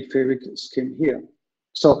need the Fabric scheme here.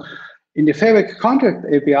 So in the Fabric contract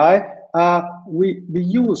API, we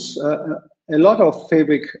use a lot of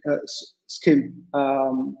Fabric scheme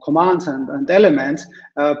commands and elements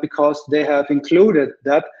because they have included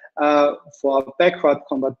that for backward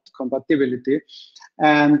compatibility.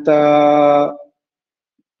 And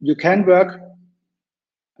you can work,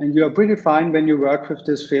 and you are pretty fine when you work with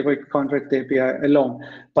this Fabric contract API alone.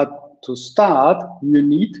 But to start, you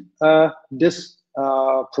need this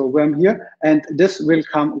program here, and this will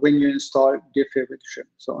come when you install the Fabric shim.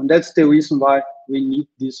 So, and that's the reason why we need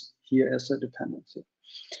this here as a dependency.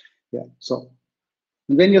 Yeah. So,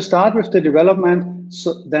 when you start with the development,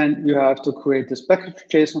 so then you have to create this package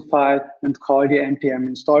JSON file and call the npm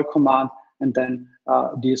install command, and then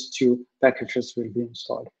these two packages will be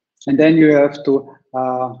installed. And then you have to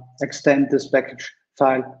extend this package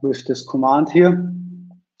file with this command here.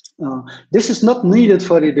 This is not needed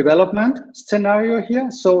for the development scenario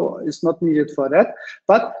here, so it's not needed for that,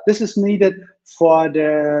 but this is needed for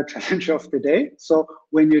the challenge of the day. So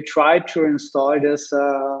when you try to install this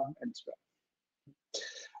elsewhere.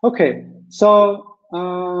 Okay, so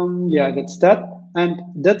yeah, that's that, and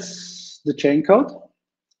that's the chain code.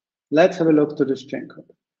 Let's have a look to this chain code.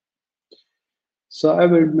 So I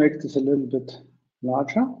will make this a little bit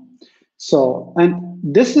larger. So, and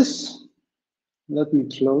this is, let me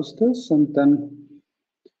close this and then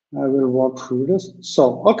I will walk through this.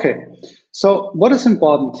 So, okay. So what is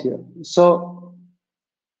important here? So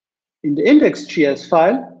in the index.js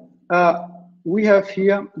file, we have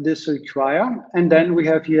here this require, and then we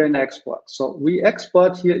have here an export. So we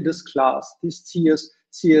export here this class, this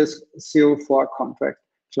CS04 contract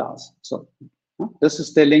class. So this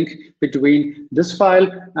is the link between this file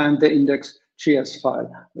and the index.js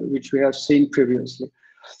file, which we have seen previously.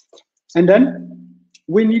 And then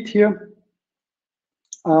we need here,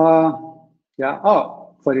 for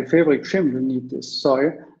the Fabric shim, we need this.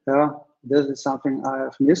 Sorry, this is something I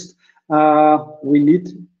have missed. We need,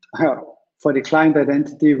 for the client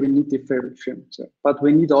identity, we need the Fabric shim. So, but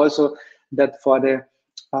we need also that for the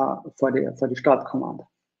start command.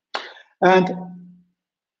 And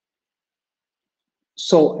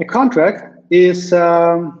so a contract is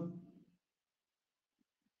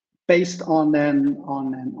based on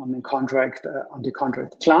the contract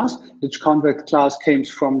class, which contract class comes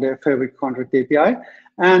from the Fabric contract API,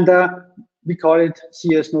 and we call it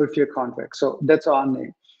CS04 contract. So that's our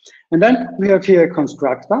name. And then we have here a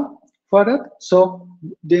constructor for that. So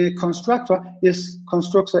the constructor is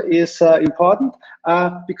important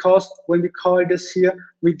because when we call this here,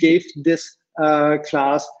 we gave this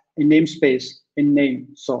class a namespace in name.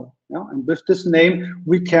 So and with this name,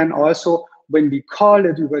 we can also, when we call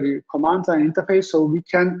it over the command line interface, so we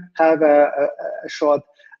can have a short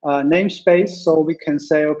namespace. So we can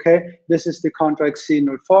say, okay, this is the contract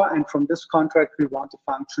C04, and from this contract we want a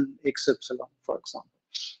function XY, for example.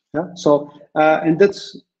 Yeah. So and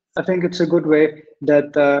that's, I think it's a good way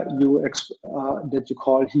that you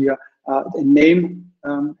call here a name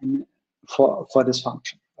for this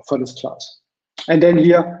function, for this class. And then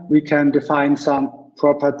here we can define some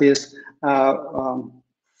properties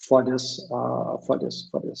for this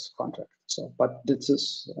contract. So, but this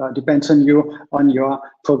is depends on you, on your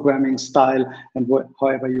programming style, and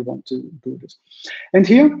however you want to do this. And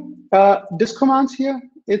here, this command here,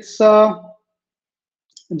 it's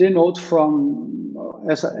node from,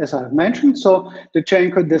 as I have mentioned. So the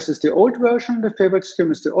chain code, this is the old version, the Fabric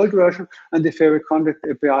scheme is the old version, and the Fabric Contract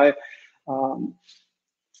API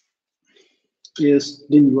is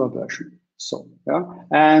the newer version. So yeah,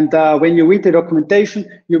 and when you read the documentation,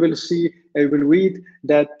 you will read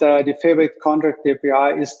that the Fabric Contract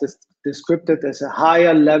API is described as a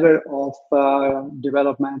higher level of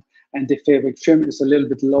development, and the Fabric Trim is a little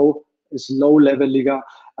bit low leveliger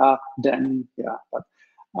than, yeah. But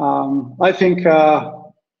I think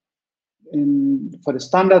for the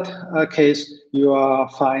standard case, you are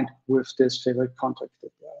fine with this Fabric Contract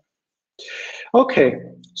API. Okay,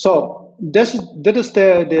 so that is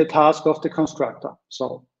the task of the constructor.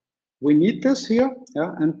 So we need this here,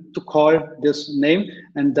 yeah, and to call this name,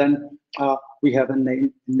 and then we have a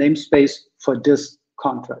namespace for this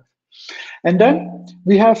contract. And then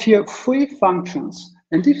we have here 3 functions,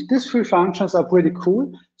 and these 3 functions are pretty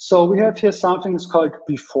cool. So we have here something that's called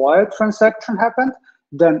before a transaction happened,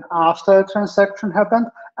 then after a transaction happened,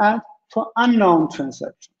 and for unknown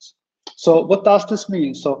transactions. So what does this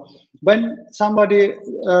mean? So when somebody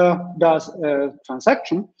does a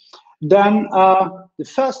transaction, then the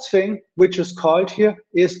first thing which is called here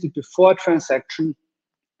is the before transaction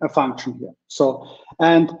function here. So,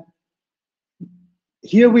 and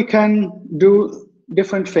here we can do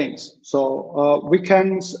different things. So we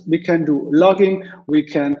can do logging. We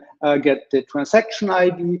can get the transaction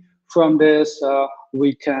ID from this.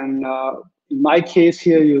 We can, in my case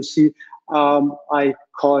here, you see, I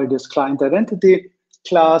call this client identity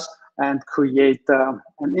class and create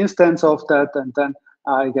an instance of that, and then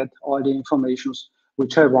I get all the information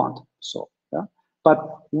which I want. So yeah, but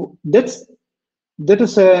that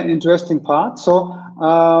is an interesting part. So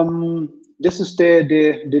this is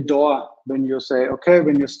the door when you say, okay,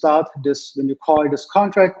 when you start this, when you call this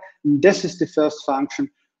contract, this is the first function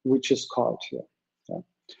which is called here. Yeah.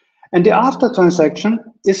 And the after transaction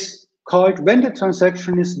is called when the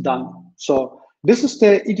transaction is done. So this is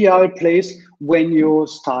the ideal place when you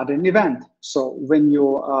start an event. So when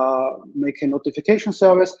you make a notification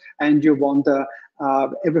service and you want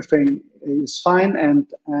everything is fine and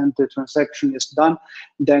the transaction is done,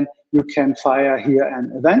 then you can fire here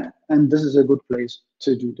an event, and this is a good place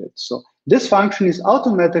to do that. So this function is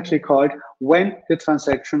automatically called when the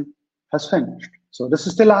transaction has finished. So this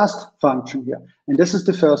is the last function here, and this is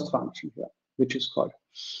the first function here, which is called.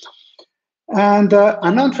 And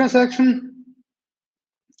unknown transaction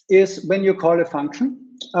is when you call a function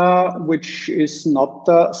which is not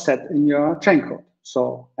set in your chain code.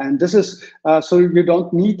 So, and this is so you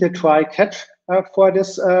don't need a try catch for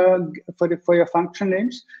this for your function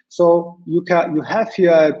names. So you have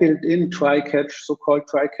here a built-in try catch, so-called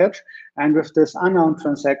try catch, and with this unknown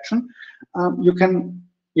transaction, you can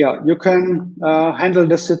handle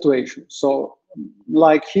this situation. So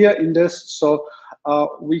like here in this, so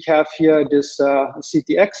we have here this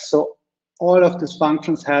CTX. So all of these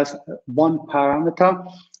functions has one parameter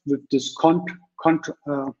with this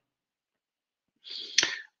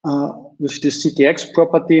with this CTX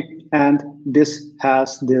property, and this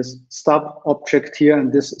has this stub object here,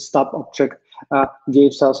 and this stub object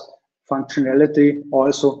gives us functionality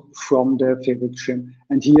also from the Fabric trim.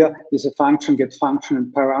 And here is a function, get function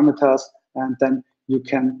and parameters, and then you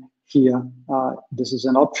can here, this is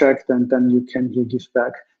an object, and then you can here give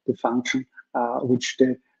back the function which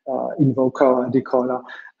the invoker or decaller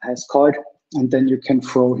has called, and then you can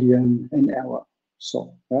throw here an error.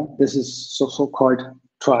 So yeah, this is so-called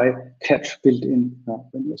try catch built in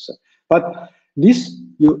when you say. But this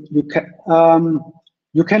you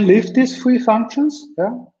can leave these 3 functions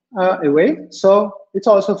away, so it's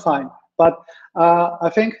also fine. But I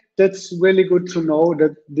think that's really good to know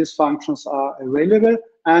that these functions are available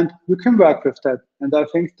and you can work with that. And I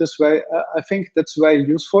think this way, I think that's very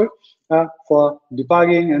useful for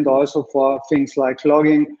debugging and also for things like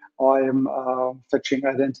logging or fetching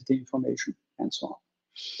identity information and so on.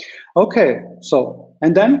 Okay, so,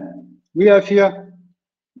 and then we have here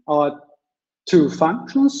our 2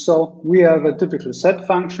 functions. So we have a typical set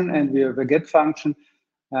function and we have a get function.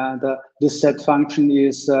 And this set function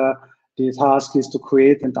is, the task is to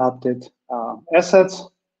create and update assets.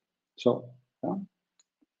 So, yeah.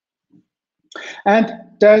 And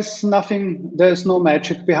there's no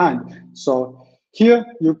magic behind. So here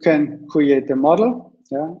you can create a model,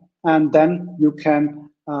 yeah, and then you can,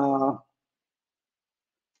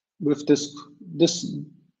 with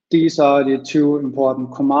these are the 2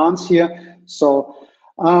 important commands here. So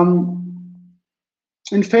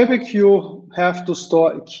in Fabric, you have to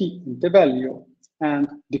store a key and the value. And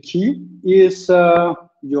the key is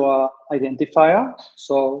your identifier.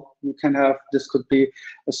 So you can have, this could be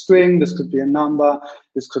a string, this could be a number,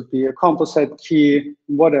 this could be a composite key,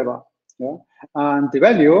 whatever. Yeah? And the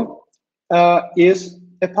value is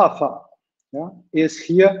a buffer. Yeah? Is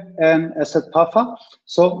here an asset buffer.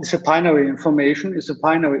 So it's a binary information, it's a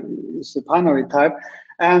binary type.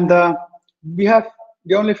 And we have,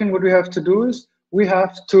 the only thing what we have to do is we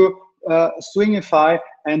have to stringify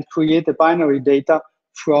and create the binary data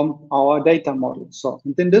from our data model. So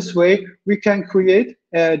in this way, we can create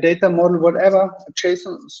a data model, whatever, a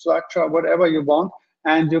JSON structure, whatever you want,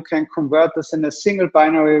 and you can convert this in a single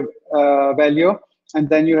binary value. And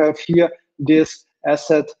then you have here this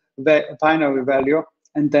asset binary value,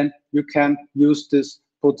 and then you can use this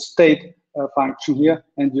put state function here,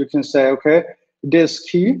 and you can say, okay, this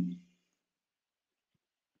key,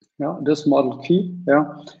 this model key,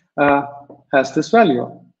 has this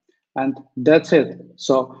value. And that's it.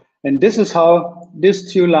 So, and this is how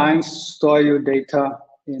these two lines store your data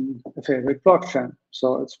in a Fabric blockchain.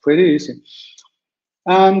 So it's pretty easy.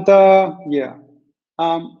 And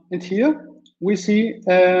and here we see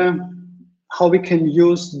how we can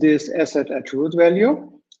use this asset attribute value.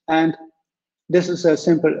 And this is a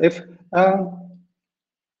simple if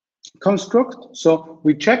construct. So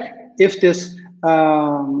we check if this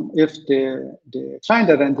if the client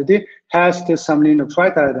identity has this some Linux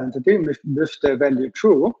writer identity with the value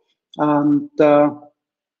true, and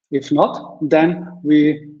if not, then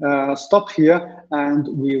we stop here and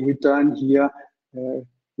we return here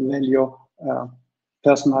value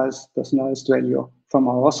personalized value from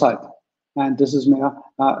our side, and this is more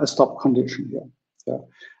a stop condition here. So,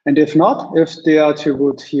 and if not, if the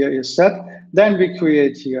attribute here is set, then we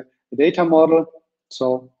create here a data model.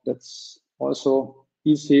 So that's also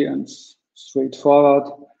easy and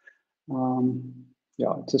straightforward.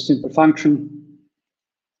 It's a simple function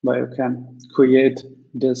where you can create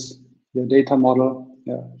your data model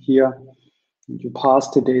here, and you pass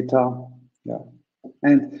the data.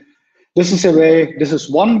 And this is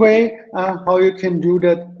one way how you can do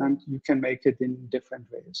that, and you can make it in different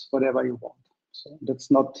ways, whatever you want. So that's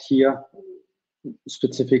not here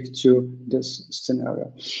specific to this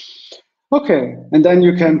scenario. Okay, and then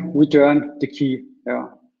you can return the key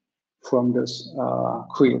from this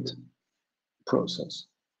create process.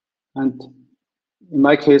 And in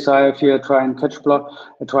my case, I have here a try and catch block,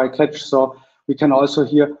 a try catch. So we can also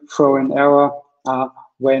here throw an error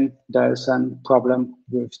when there is a problem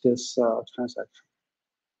with this transaction.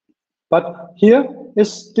 But here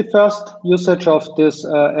is the first usage of this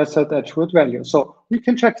asset attribute value. So we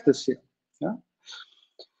can check this here. Yeah?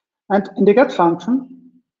 And in the get function,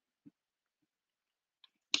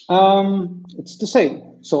 it's the same.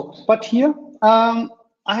 So, but here I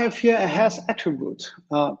have here a has attribute.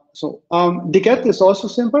 The get is also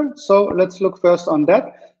simple. So let's look first on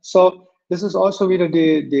that. So this is also wieder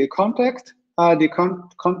the contract,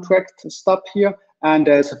 contract stub here, and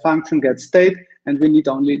there's a function get state, and we need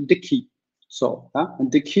only the key. So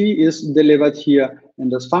and the key is delivered here in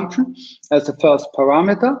this function as the first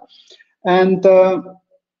parameter, and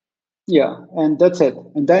and that's it.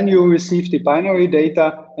 And then you receive the binary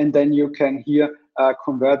data, and then you can here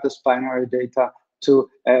convert this binary data to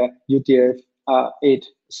a UTF-8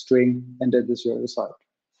 string, and that is your result.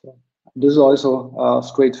 So this is also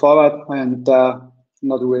straightforward and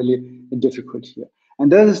not really difficult here.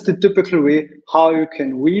 And that is the typical way how you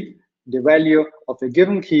can read the value of a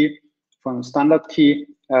given key from a standard key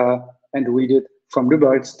and read it from the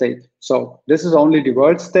world state. So this is only the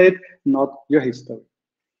world state, not your history.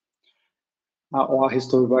 Or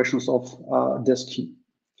history versions of this key.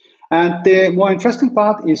 And the more interesting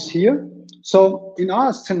part is here. So in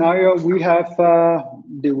our scenario, we have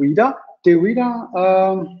the reader. The reader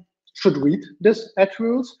should read this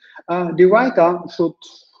attributes. The writer should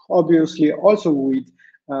obviously also read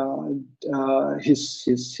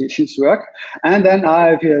his work. And then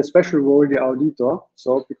I have here a special role, the auditor.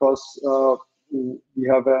 So because we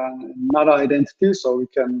have another identity, so we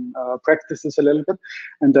can practice this a little bit,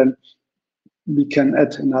 and then we can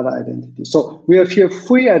add another identity. So we have here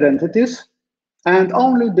 3 identities, and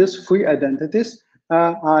only these 3 identities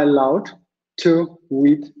are allowed to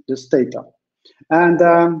read this data. And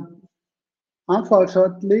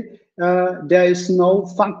unfortunately, there is no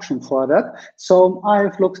function for that. So I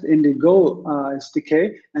have looked in the Go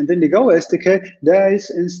SDK, and in the Go SDK, there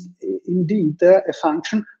is indeed a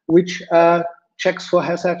function which checks for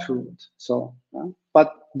has attribute. So,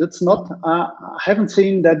 but that's not, I haven't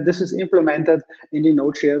seen that this is implemented in the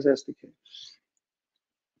Node.js SDK.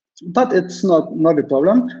 But it's not a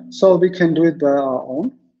problem. So we can do it by our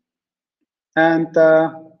own. And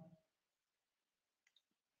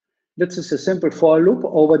this is a simple for loop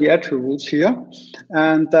over the attributes here,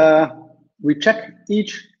 and we check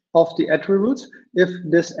each of the attributes if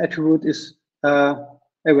this attribute is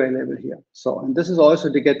available here. So, and this is also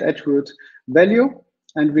the get attribute value,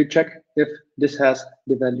 and we check if this has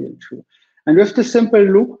the value true. And with this simple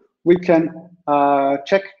loop, we can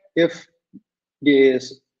check if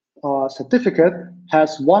this certificate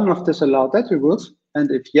has one of these allowed attributes, and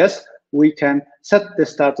if yes, we can set the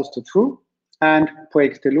status to true and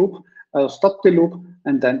break the loop, stop the loop,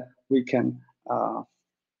 and then we can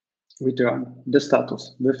return the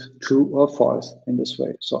status with true or false in this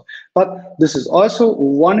way. So, but this is also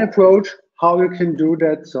one approach how you can do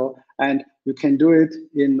that. So, and you can do it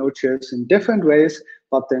in Node.js in different ways.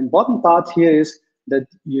 But the important part here is that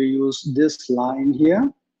you use this line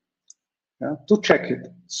here to check it.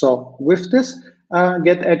 So, with this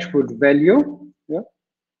get attribute value,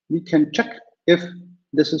 we can check if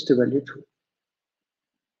this is the value true.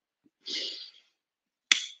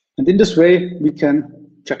 And in this way, we can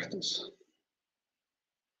check this.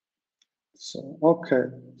 So, okay,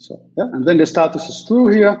 so yeah, and when the status is true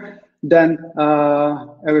here, then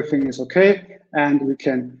everything is okay, and we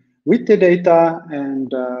can read the data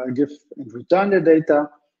and give and return the data.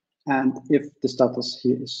 And if the status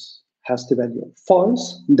here has the value of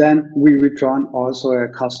false, then we return also a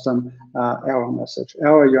custom error message.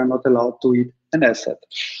 Error, you are not allowed to read an asset.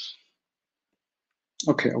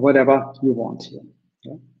 Okay, whatever you want here.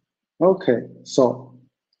 Yeah. Okay, so,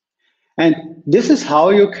 and this is how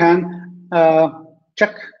you can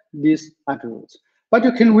check these attributes. But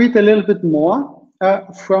you can read a little bit more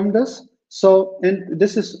from this. So, and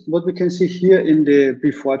this is what we can see here in the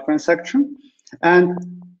before transaction. And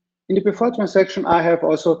in the before transaction, I have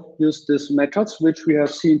also used these methods, which we have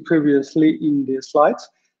seen previously in the slides.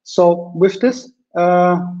 So with this,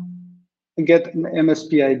 get an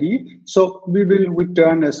MSP ID. So we will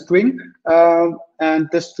return a string, and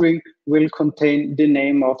the string will contain the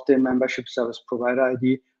name of the membership service provider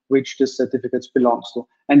ID, which this certificate belongs to.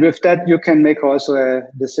 And with that, you can make also a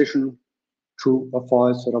decision true or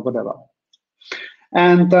false or whatever.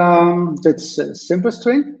 And that's a simple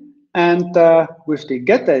string. And with the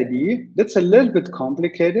get ID, that's a little bit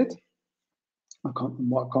complicated,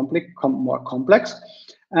 more complex.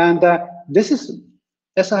 And this is,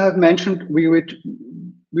 as I have mentioned, we will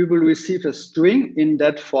receive a string in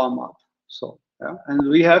that format. So, yeah, and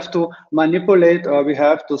we have to manipulate, or we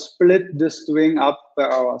have to split this string up by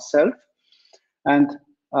ourselves. And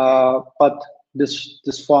but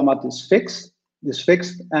this format is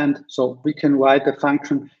fixed, and so we can write a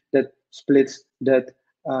function that splits that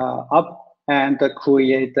up and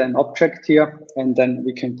create an object here, and then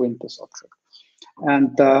we can print this object.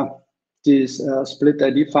 And this split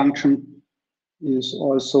ID function is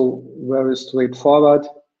also very straightforward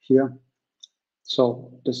here.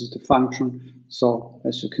 So this is the function. So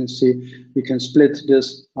as you can see, we can split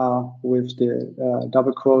this with the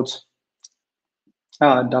double quotes,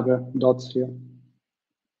 double dots here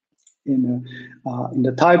in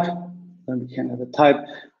the type. Then we can have a type,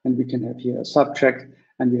 and we can have here a subject,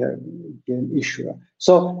 and we have here an issuer.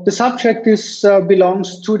 So the subject is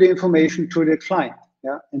belongs to the information to the client,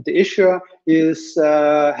 yeah, and the issuer is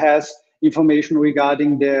has information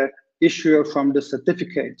regarding the issuer from the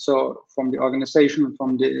certificate, so from the organization,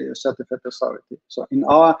 from the certificate authority. So in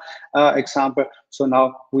our example, so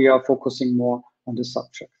now we are focusing more on the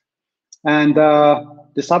subject, and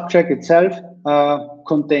the subject itself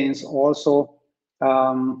contains also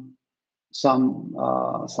some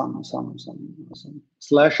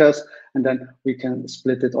slashes, and then we can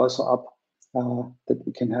split it also up that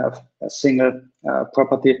we can have a single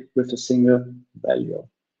property with a single value.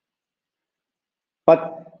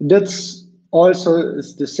 But that's also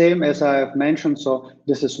is the same as I have mentioned. So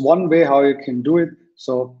this is one way how you can do it.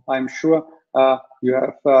 So I'm sure you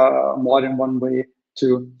have more than one way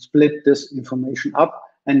to split this information up,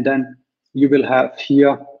 and then you will have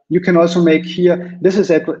here. You can also make here, this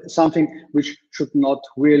is something which should not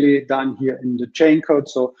really done here in the chain code.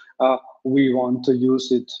 So we want to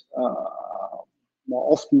use it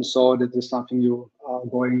more often. So that is something you are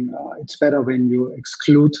going, it's better when you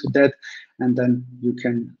exclude that, and then you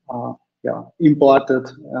can import it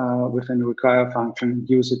within a require function,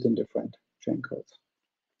 use it in different chain codes.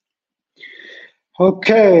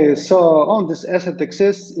 Okay, so this asset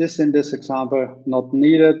exists is in this example not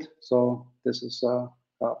needed. So this is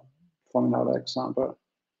from another example.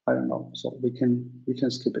 I don't know. So we can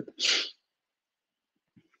skip it.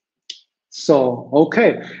 So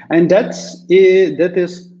okay, and that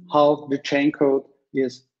is how the chain code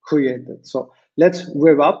is created. So let's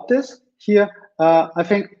wrap up this here. I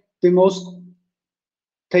think the most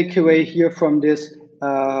takeaway here from this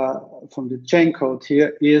chain code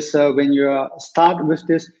here is when you start with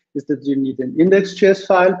this, is that you need an index.js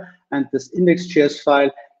file, and this index.js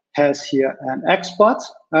file has here an export,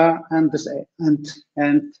 and this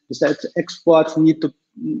export need the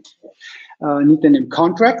name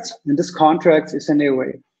contracts, and this contract is an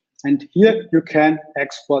array. And here you can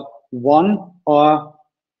export one or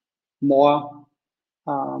more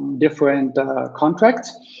different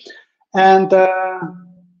contracts, and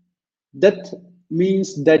that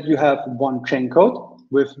means that you have one chain code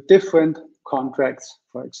with different contracts,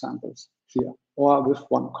 for example, here, or with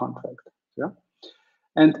one contract. Yeah,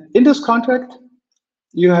 and in this contract,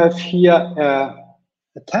 you have here a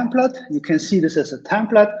template. You can see this as a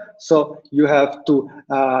template. So you have to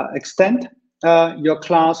extend your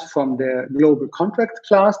class from the global contract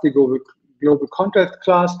class. The global contract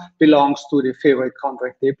class belongs to the favorite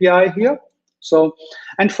contract API here. So,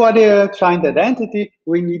 and for the client identity,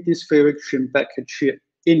 we need this favorite shim package here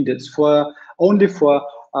in this only for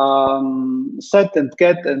set and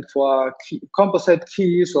get, and for composite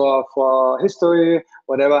keys or for history,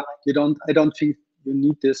 whatever. I don't think you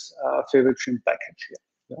need this favorite shim package here.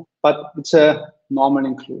 Yeah? But it's a normal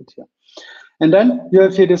include here. And then you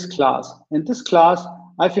have here this class. And this class,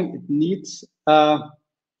 I think it needs,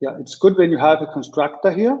 it's good when you have a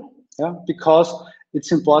constructor here, yeah, because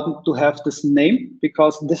it's important to have this name,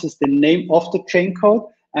 because this is the name of the chain code,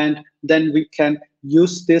 and then we can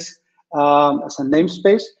use this as a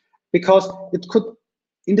namespace, because it could,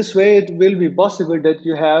 in this way, it will be possible that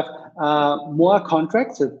you have more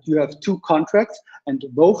contracts, that you have two contracts, and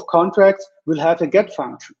both contracts will have a get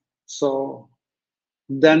function. So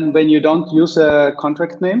then when you don't use a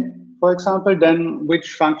contract name, for example, then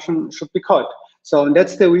which function should be called? So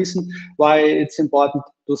that's the reason why it's important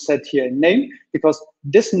to set here a name, because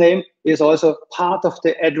this name is also part of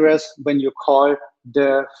the address when you call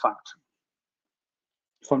the function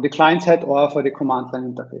from the client side or for the command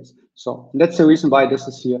line interface. So that's the reason why this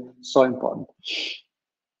is here so important.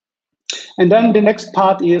 And then the next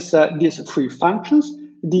part is these three functions.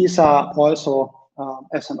 These are also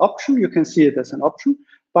as an option. You can see it as an option,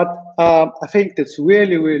 but I think that's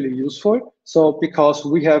really, really useful. So because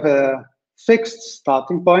we have a fixed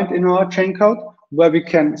starting point in our chain code where we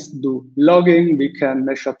can do logging, we can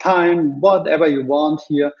measure time, whatever you want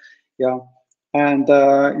here. Yeah. And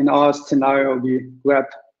in our scenario,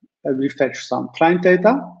 we fetch some client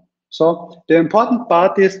data. So the important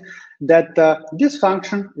part is that this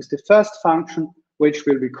function is the first function which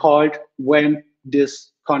will be called when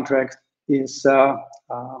this contract is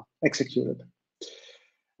executed.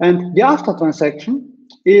 And the after transaction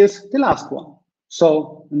is the last one.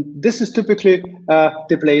 So this is typically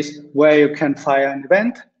the place where you can fire an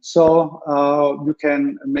event. So you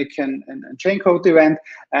can make a chain code event,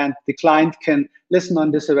 and the client can listen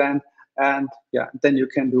on this event, and yeah, then you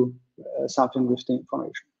can do something with the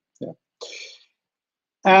information. Yeah.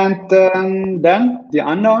 And then the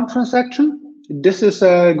unknown transaction. This is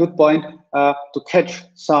a good point to catch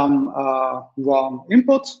some wrong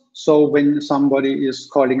inputs. So when somebody is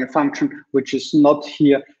calling a function which is not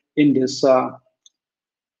here in this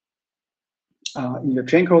in your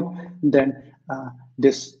chain code, then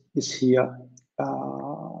this is here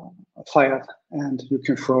fired, and you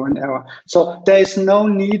can throw an error. So there is no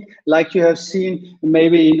need, like you have seen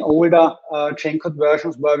maybe in older chain code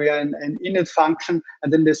versions, where we are an init function,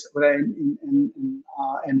 and then this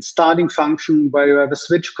in starting function where you have a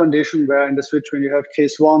switch condition, where in the switch when you have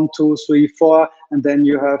case 1, 2, 3, 4, and then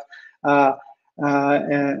you have a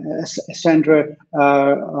central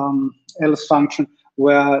else function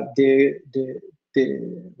where where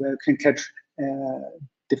you can catch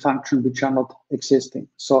the function which are not existing.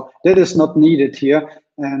 So that is not needed here,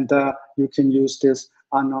 and you can use this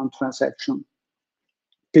unknown transaction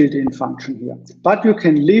built-in function here. But you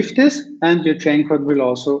can leave this, and your chain code will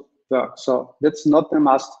also work. So that's not a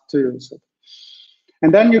must to use it.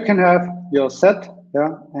 And then you can have your set,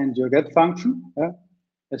 yeah, and your get function, yeah,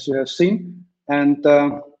 as you have seen, and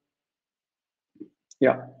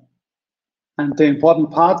yeah. And the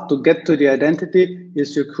important part to get to the identity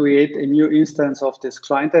is you create a new instance of this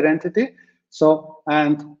client identity. So,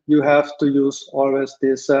 and you have to use always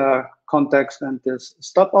this context and this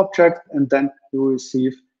stop object, and then you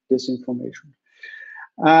receive this information.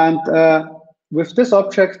 And with this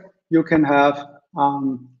object, you can have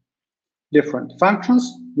different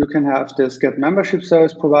functions. You can have this get membership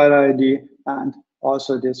service provider ID, and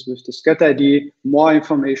also this with this get ID, more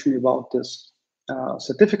information about this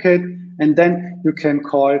certificate, and then you can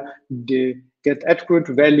call the get attribute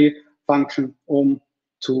value function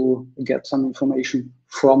to get some information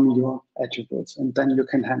from your attributes, and then you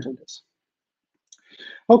can handle this.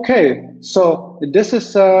 Okay, so this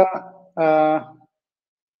is the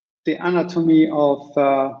anatomy of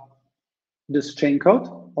this chain code,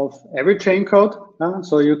 of every chain code.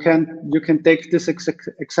 So you can take this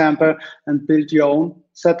example and build your own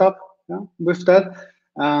setup with that.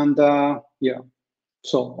 And yeah,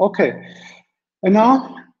 so okay. And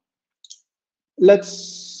now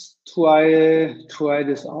let's try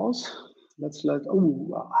this out. Let's let.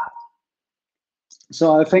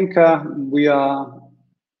 So I think we are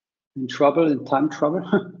in trouble, in time trouble.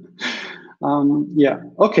 Yeah.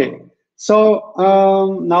 Okay. So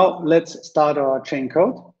now let's start our chain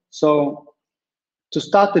code. So to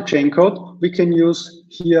start the chain code, we can use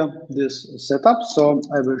here this setup. So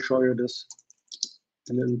I will show you this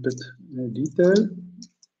a little bit in detail.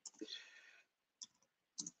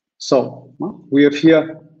 So we have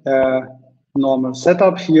here a normal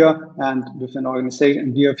setup here, and with an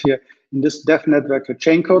organization. We have here in this dev network a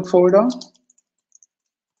chain code folder.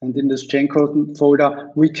 And in this chain code folder,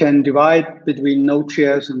 we can divide between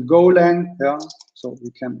Node.js and Golang. Yeah, so we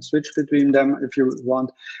can switch between them if you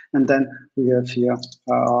want. And then we have here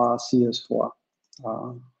our CS4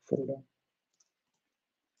 folder.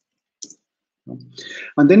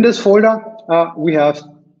 And in this folder, we have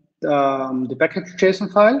the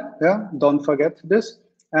package.json file. Yeah, don't forget this.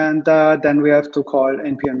 And then we have to call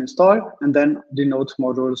npm install, and then the Node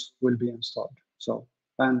modules will be installed. So,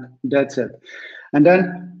 and that's it. And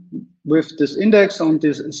then with this index on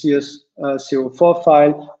this CS04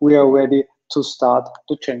 file, we are ready to start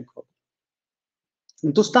the chain code.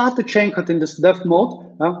 And to start the chain code in this dev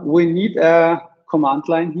mode, we need a command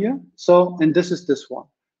line here. So, and this is this one.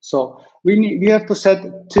 So we have to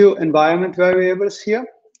set 2 environment variables here,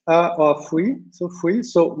 or 3. So 3.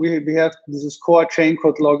 So we have this is core chain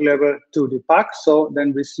code log level to debug. So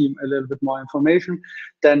then we see a little bit more information.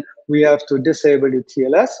 Then we have to disable the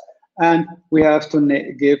TLS. And we have to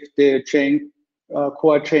give the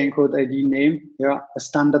core chain code ID name, a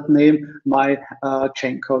standard name, my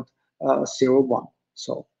chain code 01.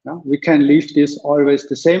 So we can leave this always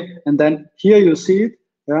the same. And then here you see it,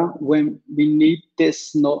 when we need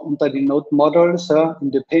this under the node models in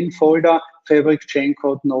the pin folder, fabric chain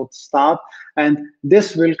code node start. And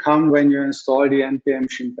this will come when you install the npm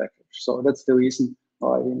shin package. So that's the reason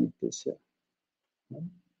why we need this here.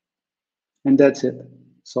 And that's it.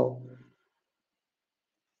 So,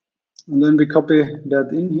 and then we copy that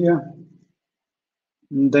in here.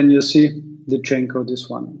 And then you see the chain code is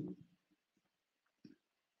running.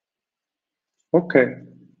 Okay.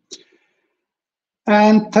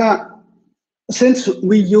 And since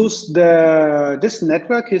we use this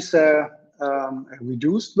network is a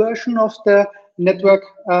reduced version of the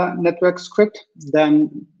network script,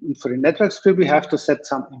 then for the network script, we have to set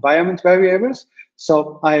some environment variables.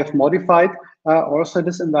 So I have modified also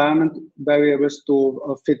this environment variables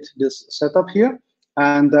to fit this setup here.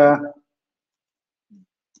 And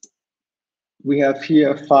we have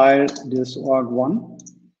here a file, this org1.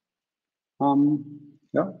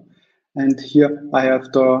 And here I have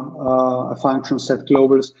a function set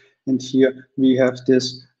globals, and here we have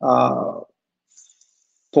this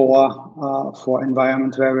four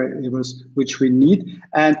environment variables which we need.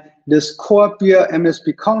 And this core beer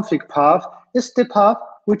MSB config path is the path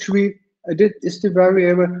which we is the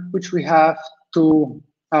variable which we have to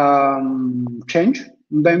change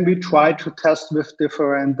when we try to test with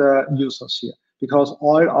different users here, because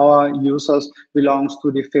all our users belongs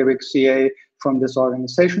to the Fabric CA from this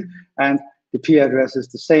organization, and the P address is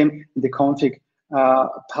the same. The config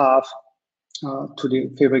path to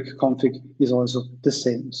the Fabric config is also the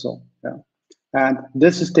same. So yeah, and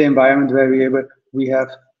this is the environment variable we have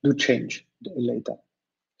to change later.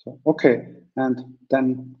 So okay, and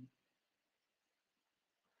then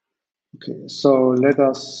okay, so let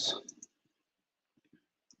us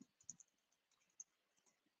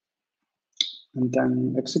and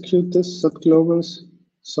then execute this set globals.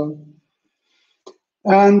 So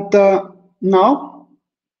and now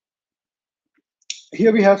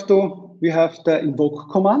here we have the invoke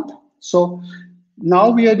command. So now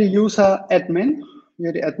we are the user admin. We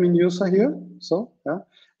are the admin user here. So yeah,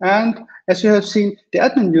 and as you have seen, the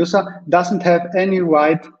admin user doesn't have any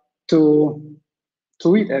right to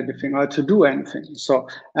read everything or to do anything. So,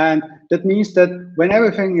 and that means that when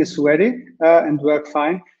everything is ready and work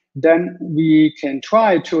fine, then we can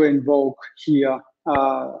try to invoke here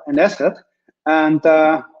an asset, and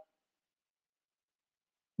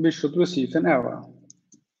we should receive an error.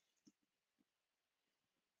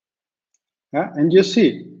 Yeah, and you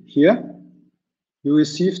see here, you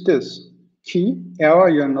receive this key error.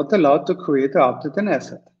 You are not allowed to create or update an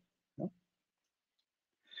asset. Yeah.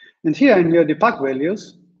 And here in your debug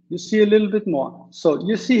values, you see a little bit more. So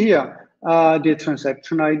you see here the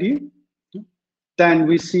transaction ID. Then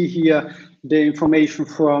we see here the information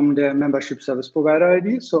from the membership service provider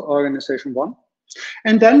ID, so organization 1.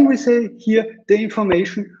 And then we say here the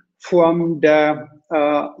information from the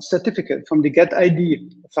certificate, from the get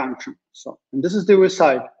ID function. So, and this is the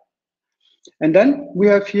result. And then we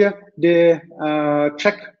have here the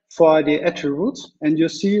check for the attributes, and you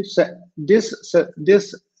see this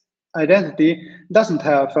identity doesn't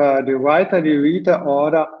have the writer, the reader,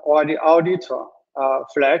 order, or the auditor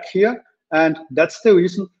flag here, and that's the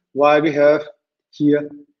reason why we have here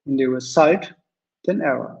in the result an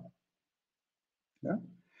error. Yeah.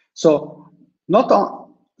 So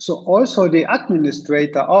also the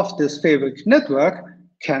administrator of this Fabric network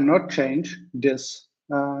cannot change this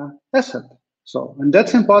asset. So, and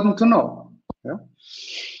that's important to know. Yeah.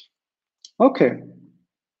 Okay.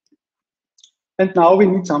 And now we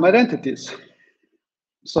need some identities.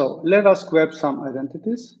 So let us grab some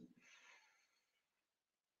identities.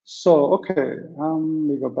 So, okay,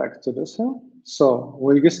 we go back to this here. So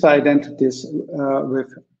we register identities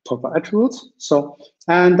with proper attributes. So,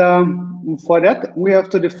 and for that, we have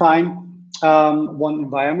to define one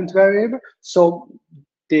environment variable. So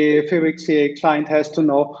the Fabric CA client has to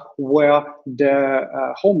know where the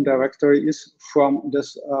home directory is from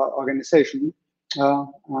this organization.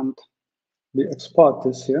 And we export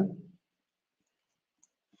this here.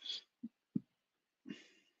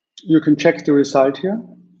 You can check the result here.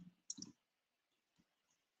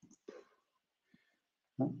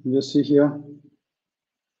 You see here,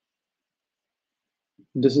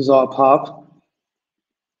 this is our path,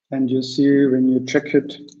 and you see when you check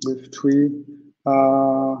it with tree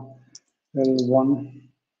L1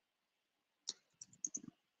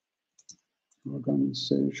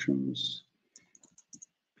 organizations,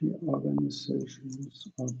 P organizations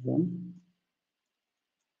of 1.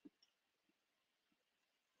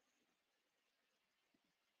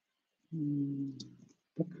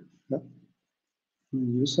 Yeah.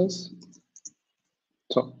 Users.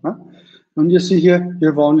 So, and you see here, you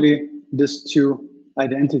have only these two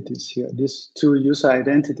identities here, these two user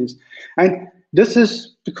identities. And this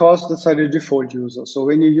is because that's the default user. So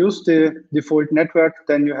when you use the default network,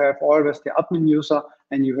 then you have always the admin user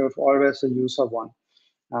and you have always a user 1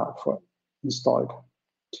 for installed.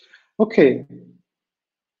 Okay.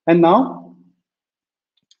 And now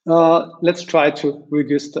let's try to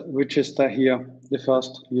register here the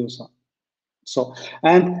first user. So,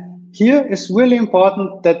 and here it's really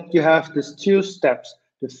important that you have these two steps.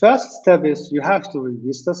 The first step is you have to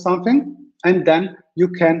register something, and then you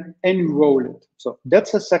can enroll it. So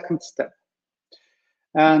that's the second step.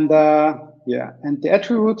 And yeah, and the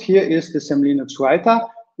attribute here is the Semlinux writer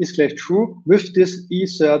is / true with this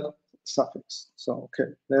insert suffix. So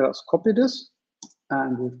okay, let us copy this,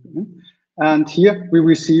 and here we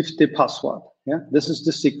receive the password. Yeah, this is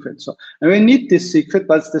the secret. So, and we need this secret,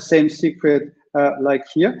 but it's the same secret like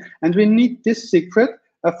here. And we need this secret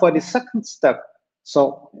for the second step.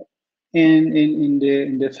 So, in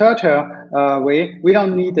the third way, we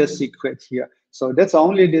don't need a secret here. So that's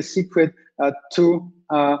only the secret to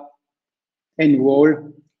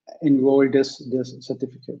enroll this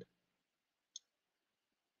certificate.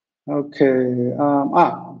 Okay.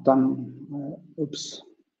 Then oops.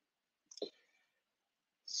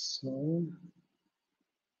 So.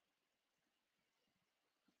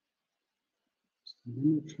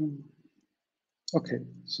 Okay,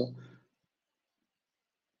 so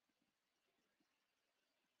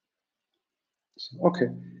okay,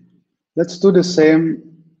 let's do the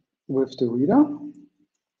same with the reader.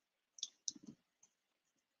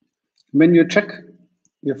 When you check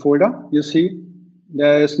your folder, you see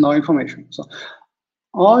there is no information. So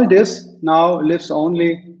all this now lives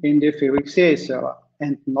only in the Fabric CA server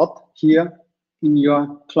and not here in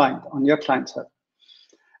your client, on your client side.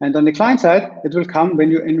 And on the client side, it will come when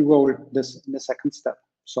you enroll this in the second step.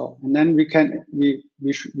 So, and then we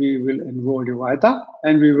will enroll the writer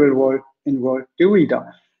and we will enroll the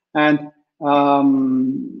reader. And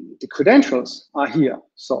the credentials are here.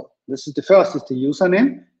 So this is the first is the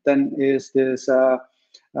username, then is this,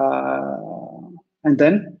 and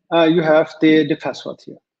then you have the password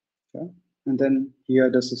here. Okay? And then here,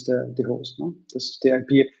 this is the host. No? This is the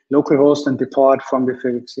IP local host and the port from the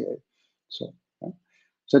Fabric CA. So, okay?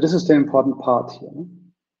 So this is the important part here. No?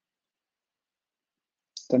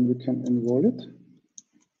 Then we can enroll it.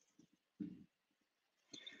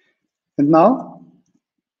 And now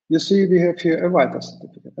you see we have here a writer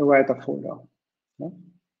certificate, a writer folder. Yeah?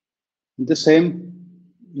 And the same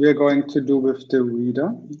we are going to do with the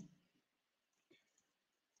reader.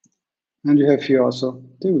 And you have here also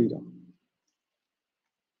the reader.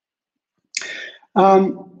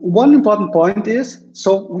 One important point is,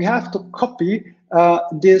 so we have to copy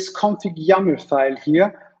this config YAML file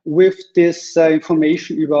here with this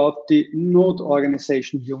information about the node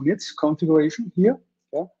organization units configuration here.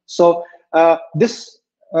 Yeah. So this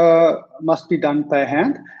must be done by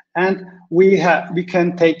hand, and we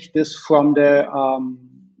can take this from the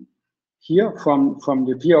here from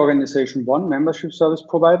the P organization 1 membership service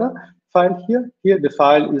provider file here. Here the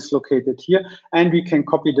file is located here, and we can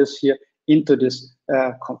copy this here into this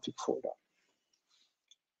config folder.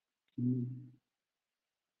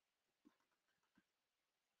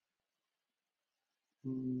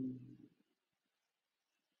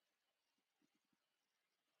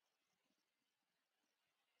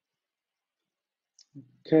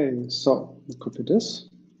 Okay, so we copy this,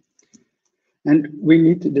 and we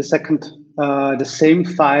need the second, the same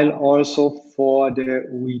file also for the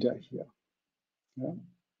reader here. Yeah.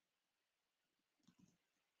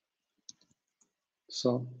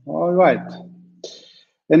 So, all right.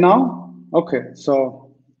 And now, okay,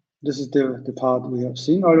 so this is the part we have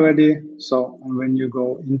seen already. So when you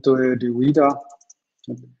go into the reader,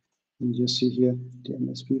 and you see here the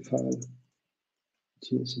MSP file,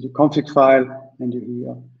 here's the config file, and you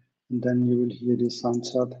hear, and then you will hear the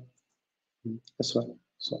sunset as well.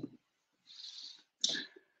 So,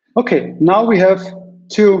 okay, now we have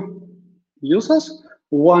two users,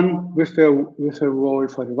 one with a role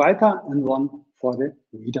for the writer and one for the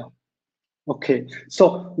reader. Okay,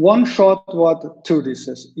 so one short word to this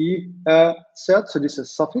is cert, so this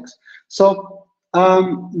is suffix. So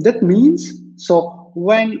that means, so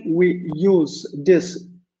when we use this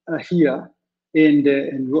here in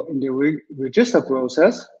the register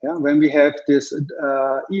process, yeah, when we have this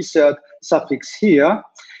cert suffix here,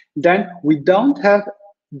 then we don't have,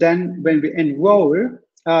 then when we enroll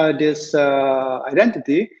this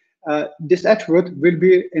identity, this attribute will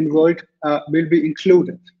be enrolled, will be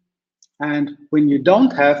included. And when you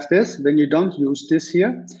don't have this, when you don't use this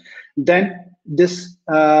here, then this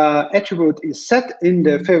attribute is set in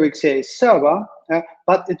the Fabric CA server,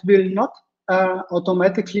 but it will not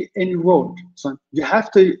automatically enroll. So you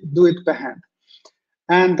have to do it by hand.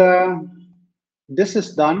 And this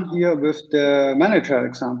is done here with the manager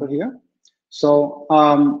example here. So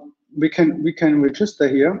we can register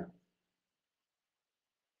here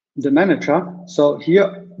the manager. So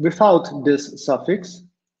here, without this suffix,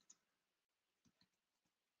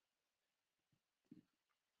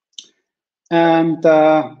 and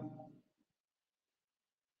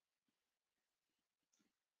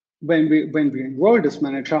when we enroll this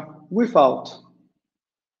manager without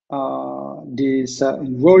these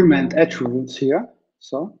enrollment attributes here,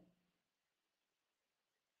 so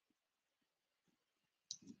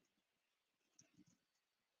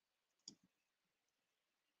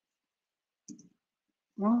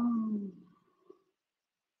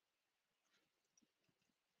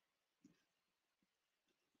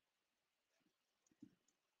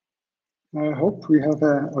I hope we have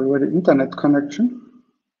already internet connection.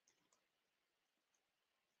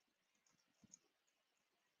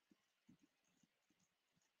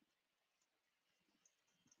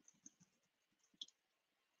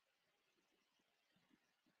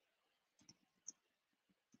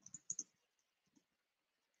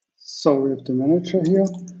 So we have the manager here,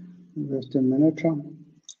 we have the manager,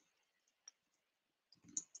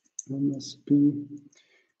 MSP, and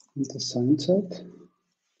the sunset.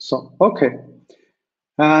 So, okay.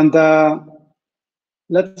 And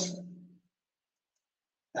let's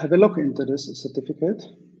have a look into this certificate.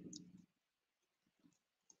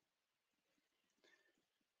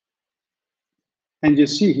 And you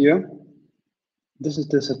see here, this is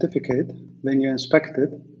the certificate. When you inspect it,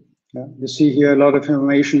 you see here a lot of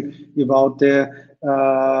information about the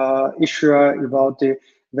issuer, about the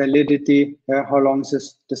validity, how long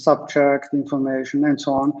is the subject information, and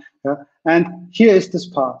so on. And here is this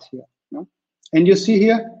part here. And you see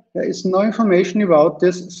here, there is no information about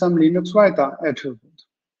this some Linux writer attribute.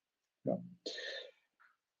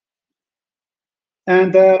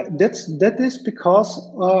 And that is because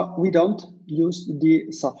we don't use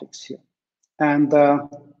the suffix here. And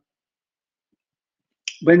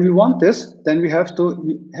when we want this, then we have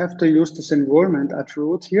to use this enrollment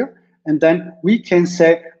attribute here, and then we can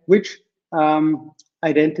say which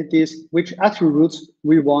identities, which attributes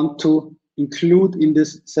we want to include in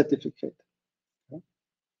this certificate. Okay.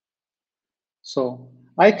 So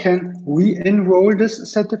I can re-enroll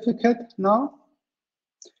this certificate now.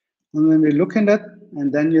 And when we look in that,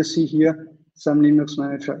 and then you see here, some Linux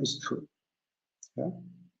manager is true. Yeah.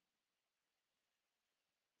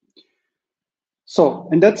 So,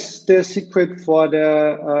 and that's the secret for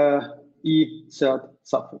the cert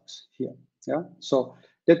suffix here. Yeah, so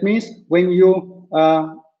that means when you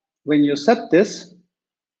set this,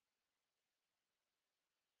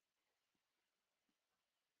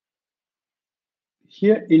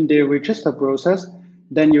 here in the register process,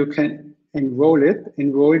 then you can enroll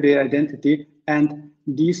the identity, and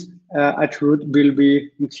this attribute will be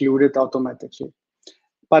included automatically.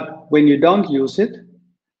 But when you don't use it,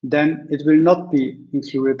 then it will not be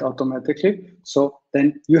included automatically. So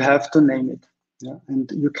then you have to name it. Yeah?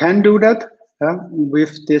 And you can do that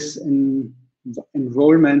with this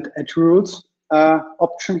enrollment attributes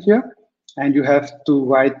option here. And you have to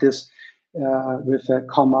write this with a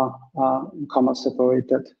comma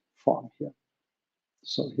separated form here.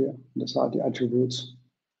 So here, these are the attributes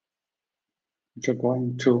which are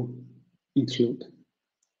going to include.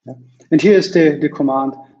 Yeah. And here is the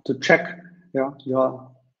command to check to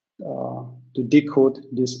decode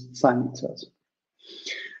this sign cells.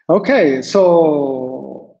 Okay,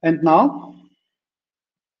 so and now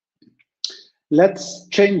let's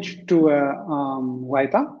change to a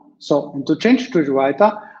writer. So and to change to the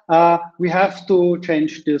writer, we have to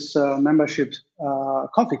change this membership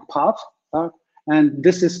config path. And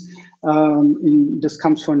this is this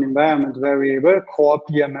comes from environment variable core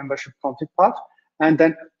peer membership config path. And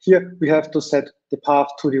then here we have to set the path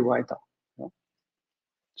to the writer. Yeah.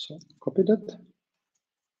 So copy that.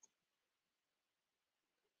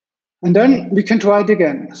 And then we can try it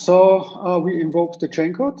again. So we invoke the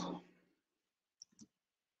chaincode.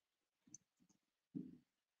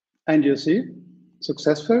 And you see,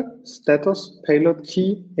 successful, status, payload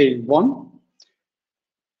key A1.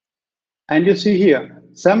 And you see here,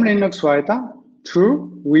 SAM Linux writer,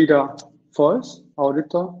 true, reader, false,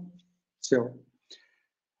 auditor, 0.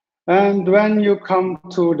 And when you come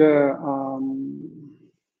to the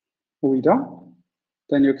reader,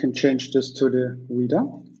 then you can change this to the reader.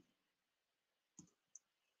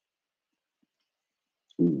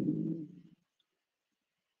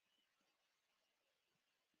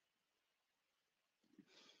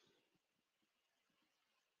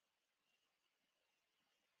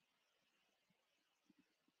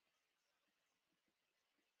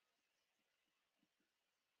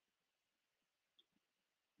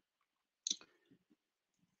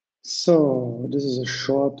 So this is a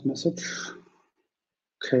short message.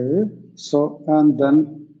 Okay, so and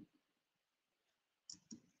then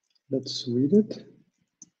let's read it.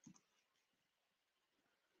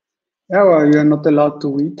 Error, you are not allowed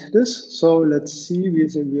to read this. So let's see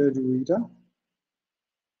with the reader.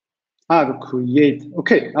 To create.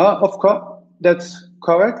 Okay, of course, that's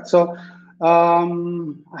correct. So I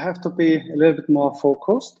have to be a little bit more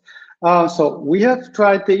focused. So we have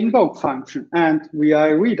tried the invoke function, and we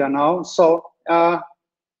are a reader now. So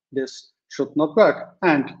this should not work,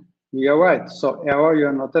 and we are right. So error, you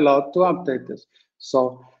are not allowed to update this.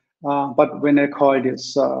 So, but when I call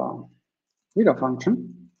this reader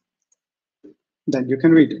function, then you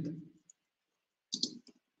can read it.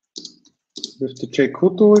 With the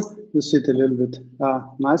chaincode tool, you see it a little bit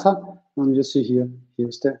nicer, and you see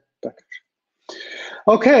here's the package.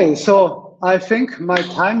 Okay, so I think my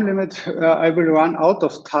time limit, I will run out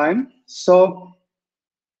of time. So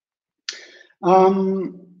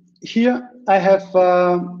here I have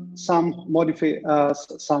some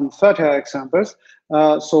further examples.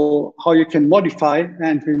 So how you can modify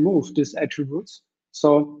and remove these attributes.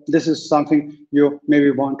 So this is something you maybe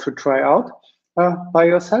want to try out by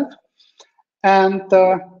yourself. And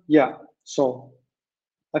yeah, so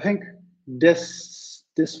I think this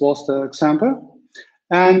was the example.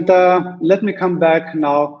 And let me come back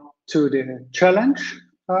now to the challenge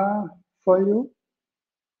for you.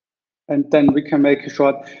 And then we can make a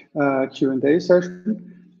short Q&A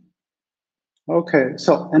session. Okay,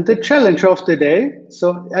 so, and the challenge of the day.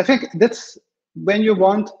 So I think that's when you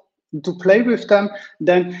want to play with them,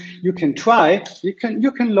 then you can try, you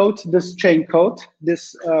can load this chaincode,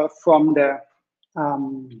 this from the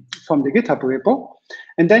GitHub repo,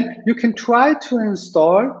 and then you can try to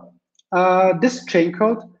install this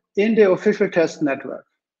chaincode in the official test network.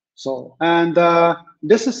 So, and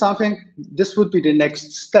this is something, this would be the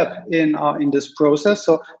next step in this process.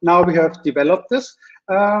 So now we have developed this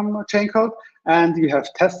chaincode, and we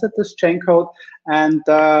have tested this chaincode, and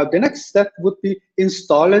the next step would be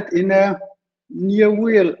install it in a near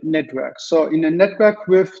real network. So in a network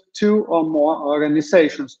with 2 or more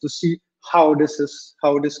organizations to see how this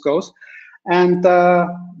goes. And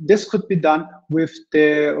this could be done with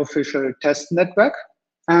the official test network.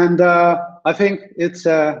 And I think it's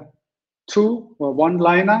a 2 or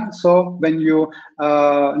 1-liner. So when you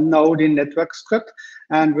know the network script,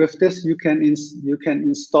 and with this you can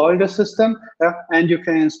install the system, and you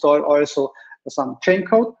can install also some chain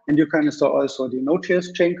code, and you can install also the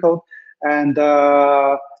Node.js chain code. And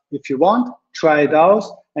if you want, try it out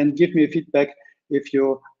and give me feedback if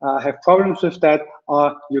you have problems with that,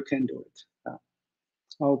 or you can do it.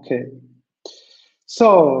 Okay.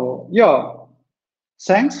 So yeah,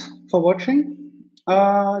 thanks for watching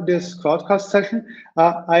this Crowdcast session.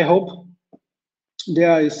 I hope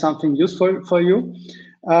there is something useful for you,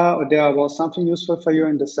 or there was something useful for you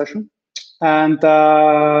in this session. And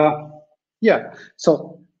yeah,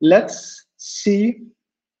 so let's see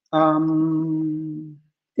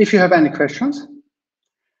if you have any questions.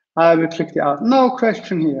 I will click the out. No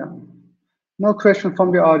question here. No question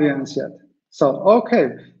from the audience yet. So, okay.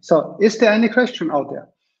 So is there any question out there?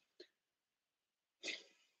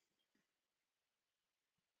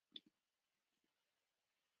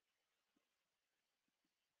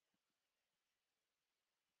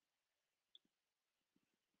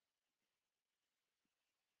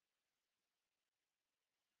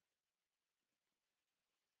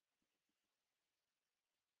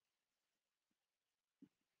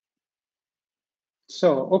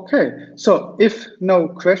 So, okay. So if no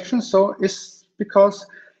questions, so it's because,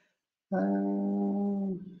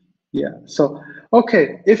 yeah. So,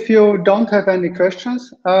 okay. If you don't have any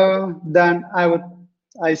questions, then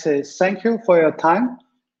I say thank you for your time.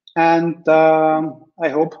 And I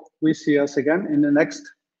hope we see us again in the next,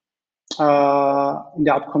 in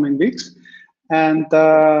the upcoming weeks. And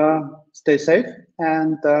stay safe,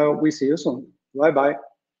 and we see you soon. Bye-bye.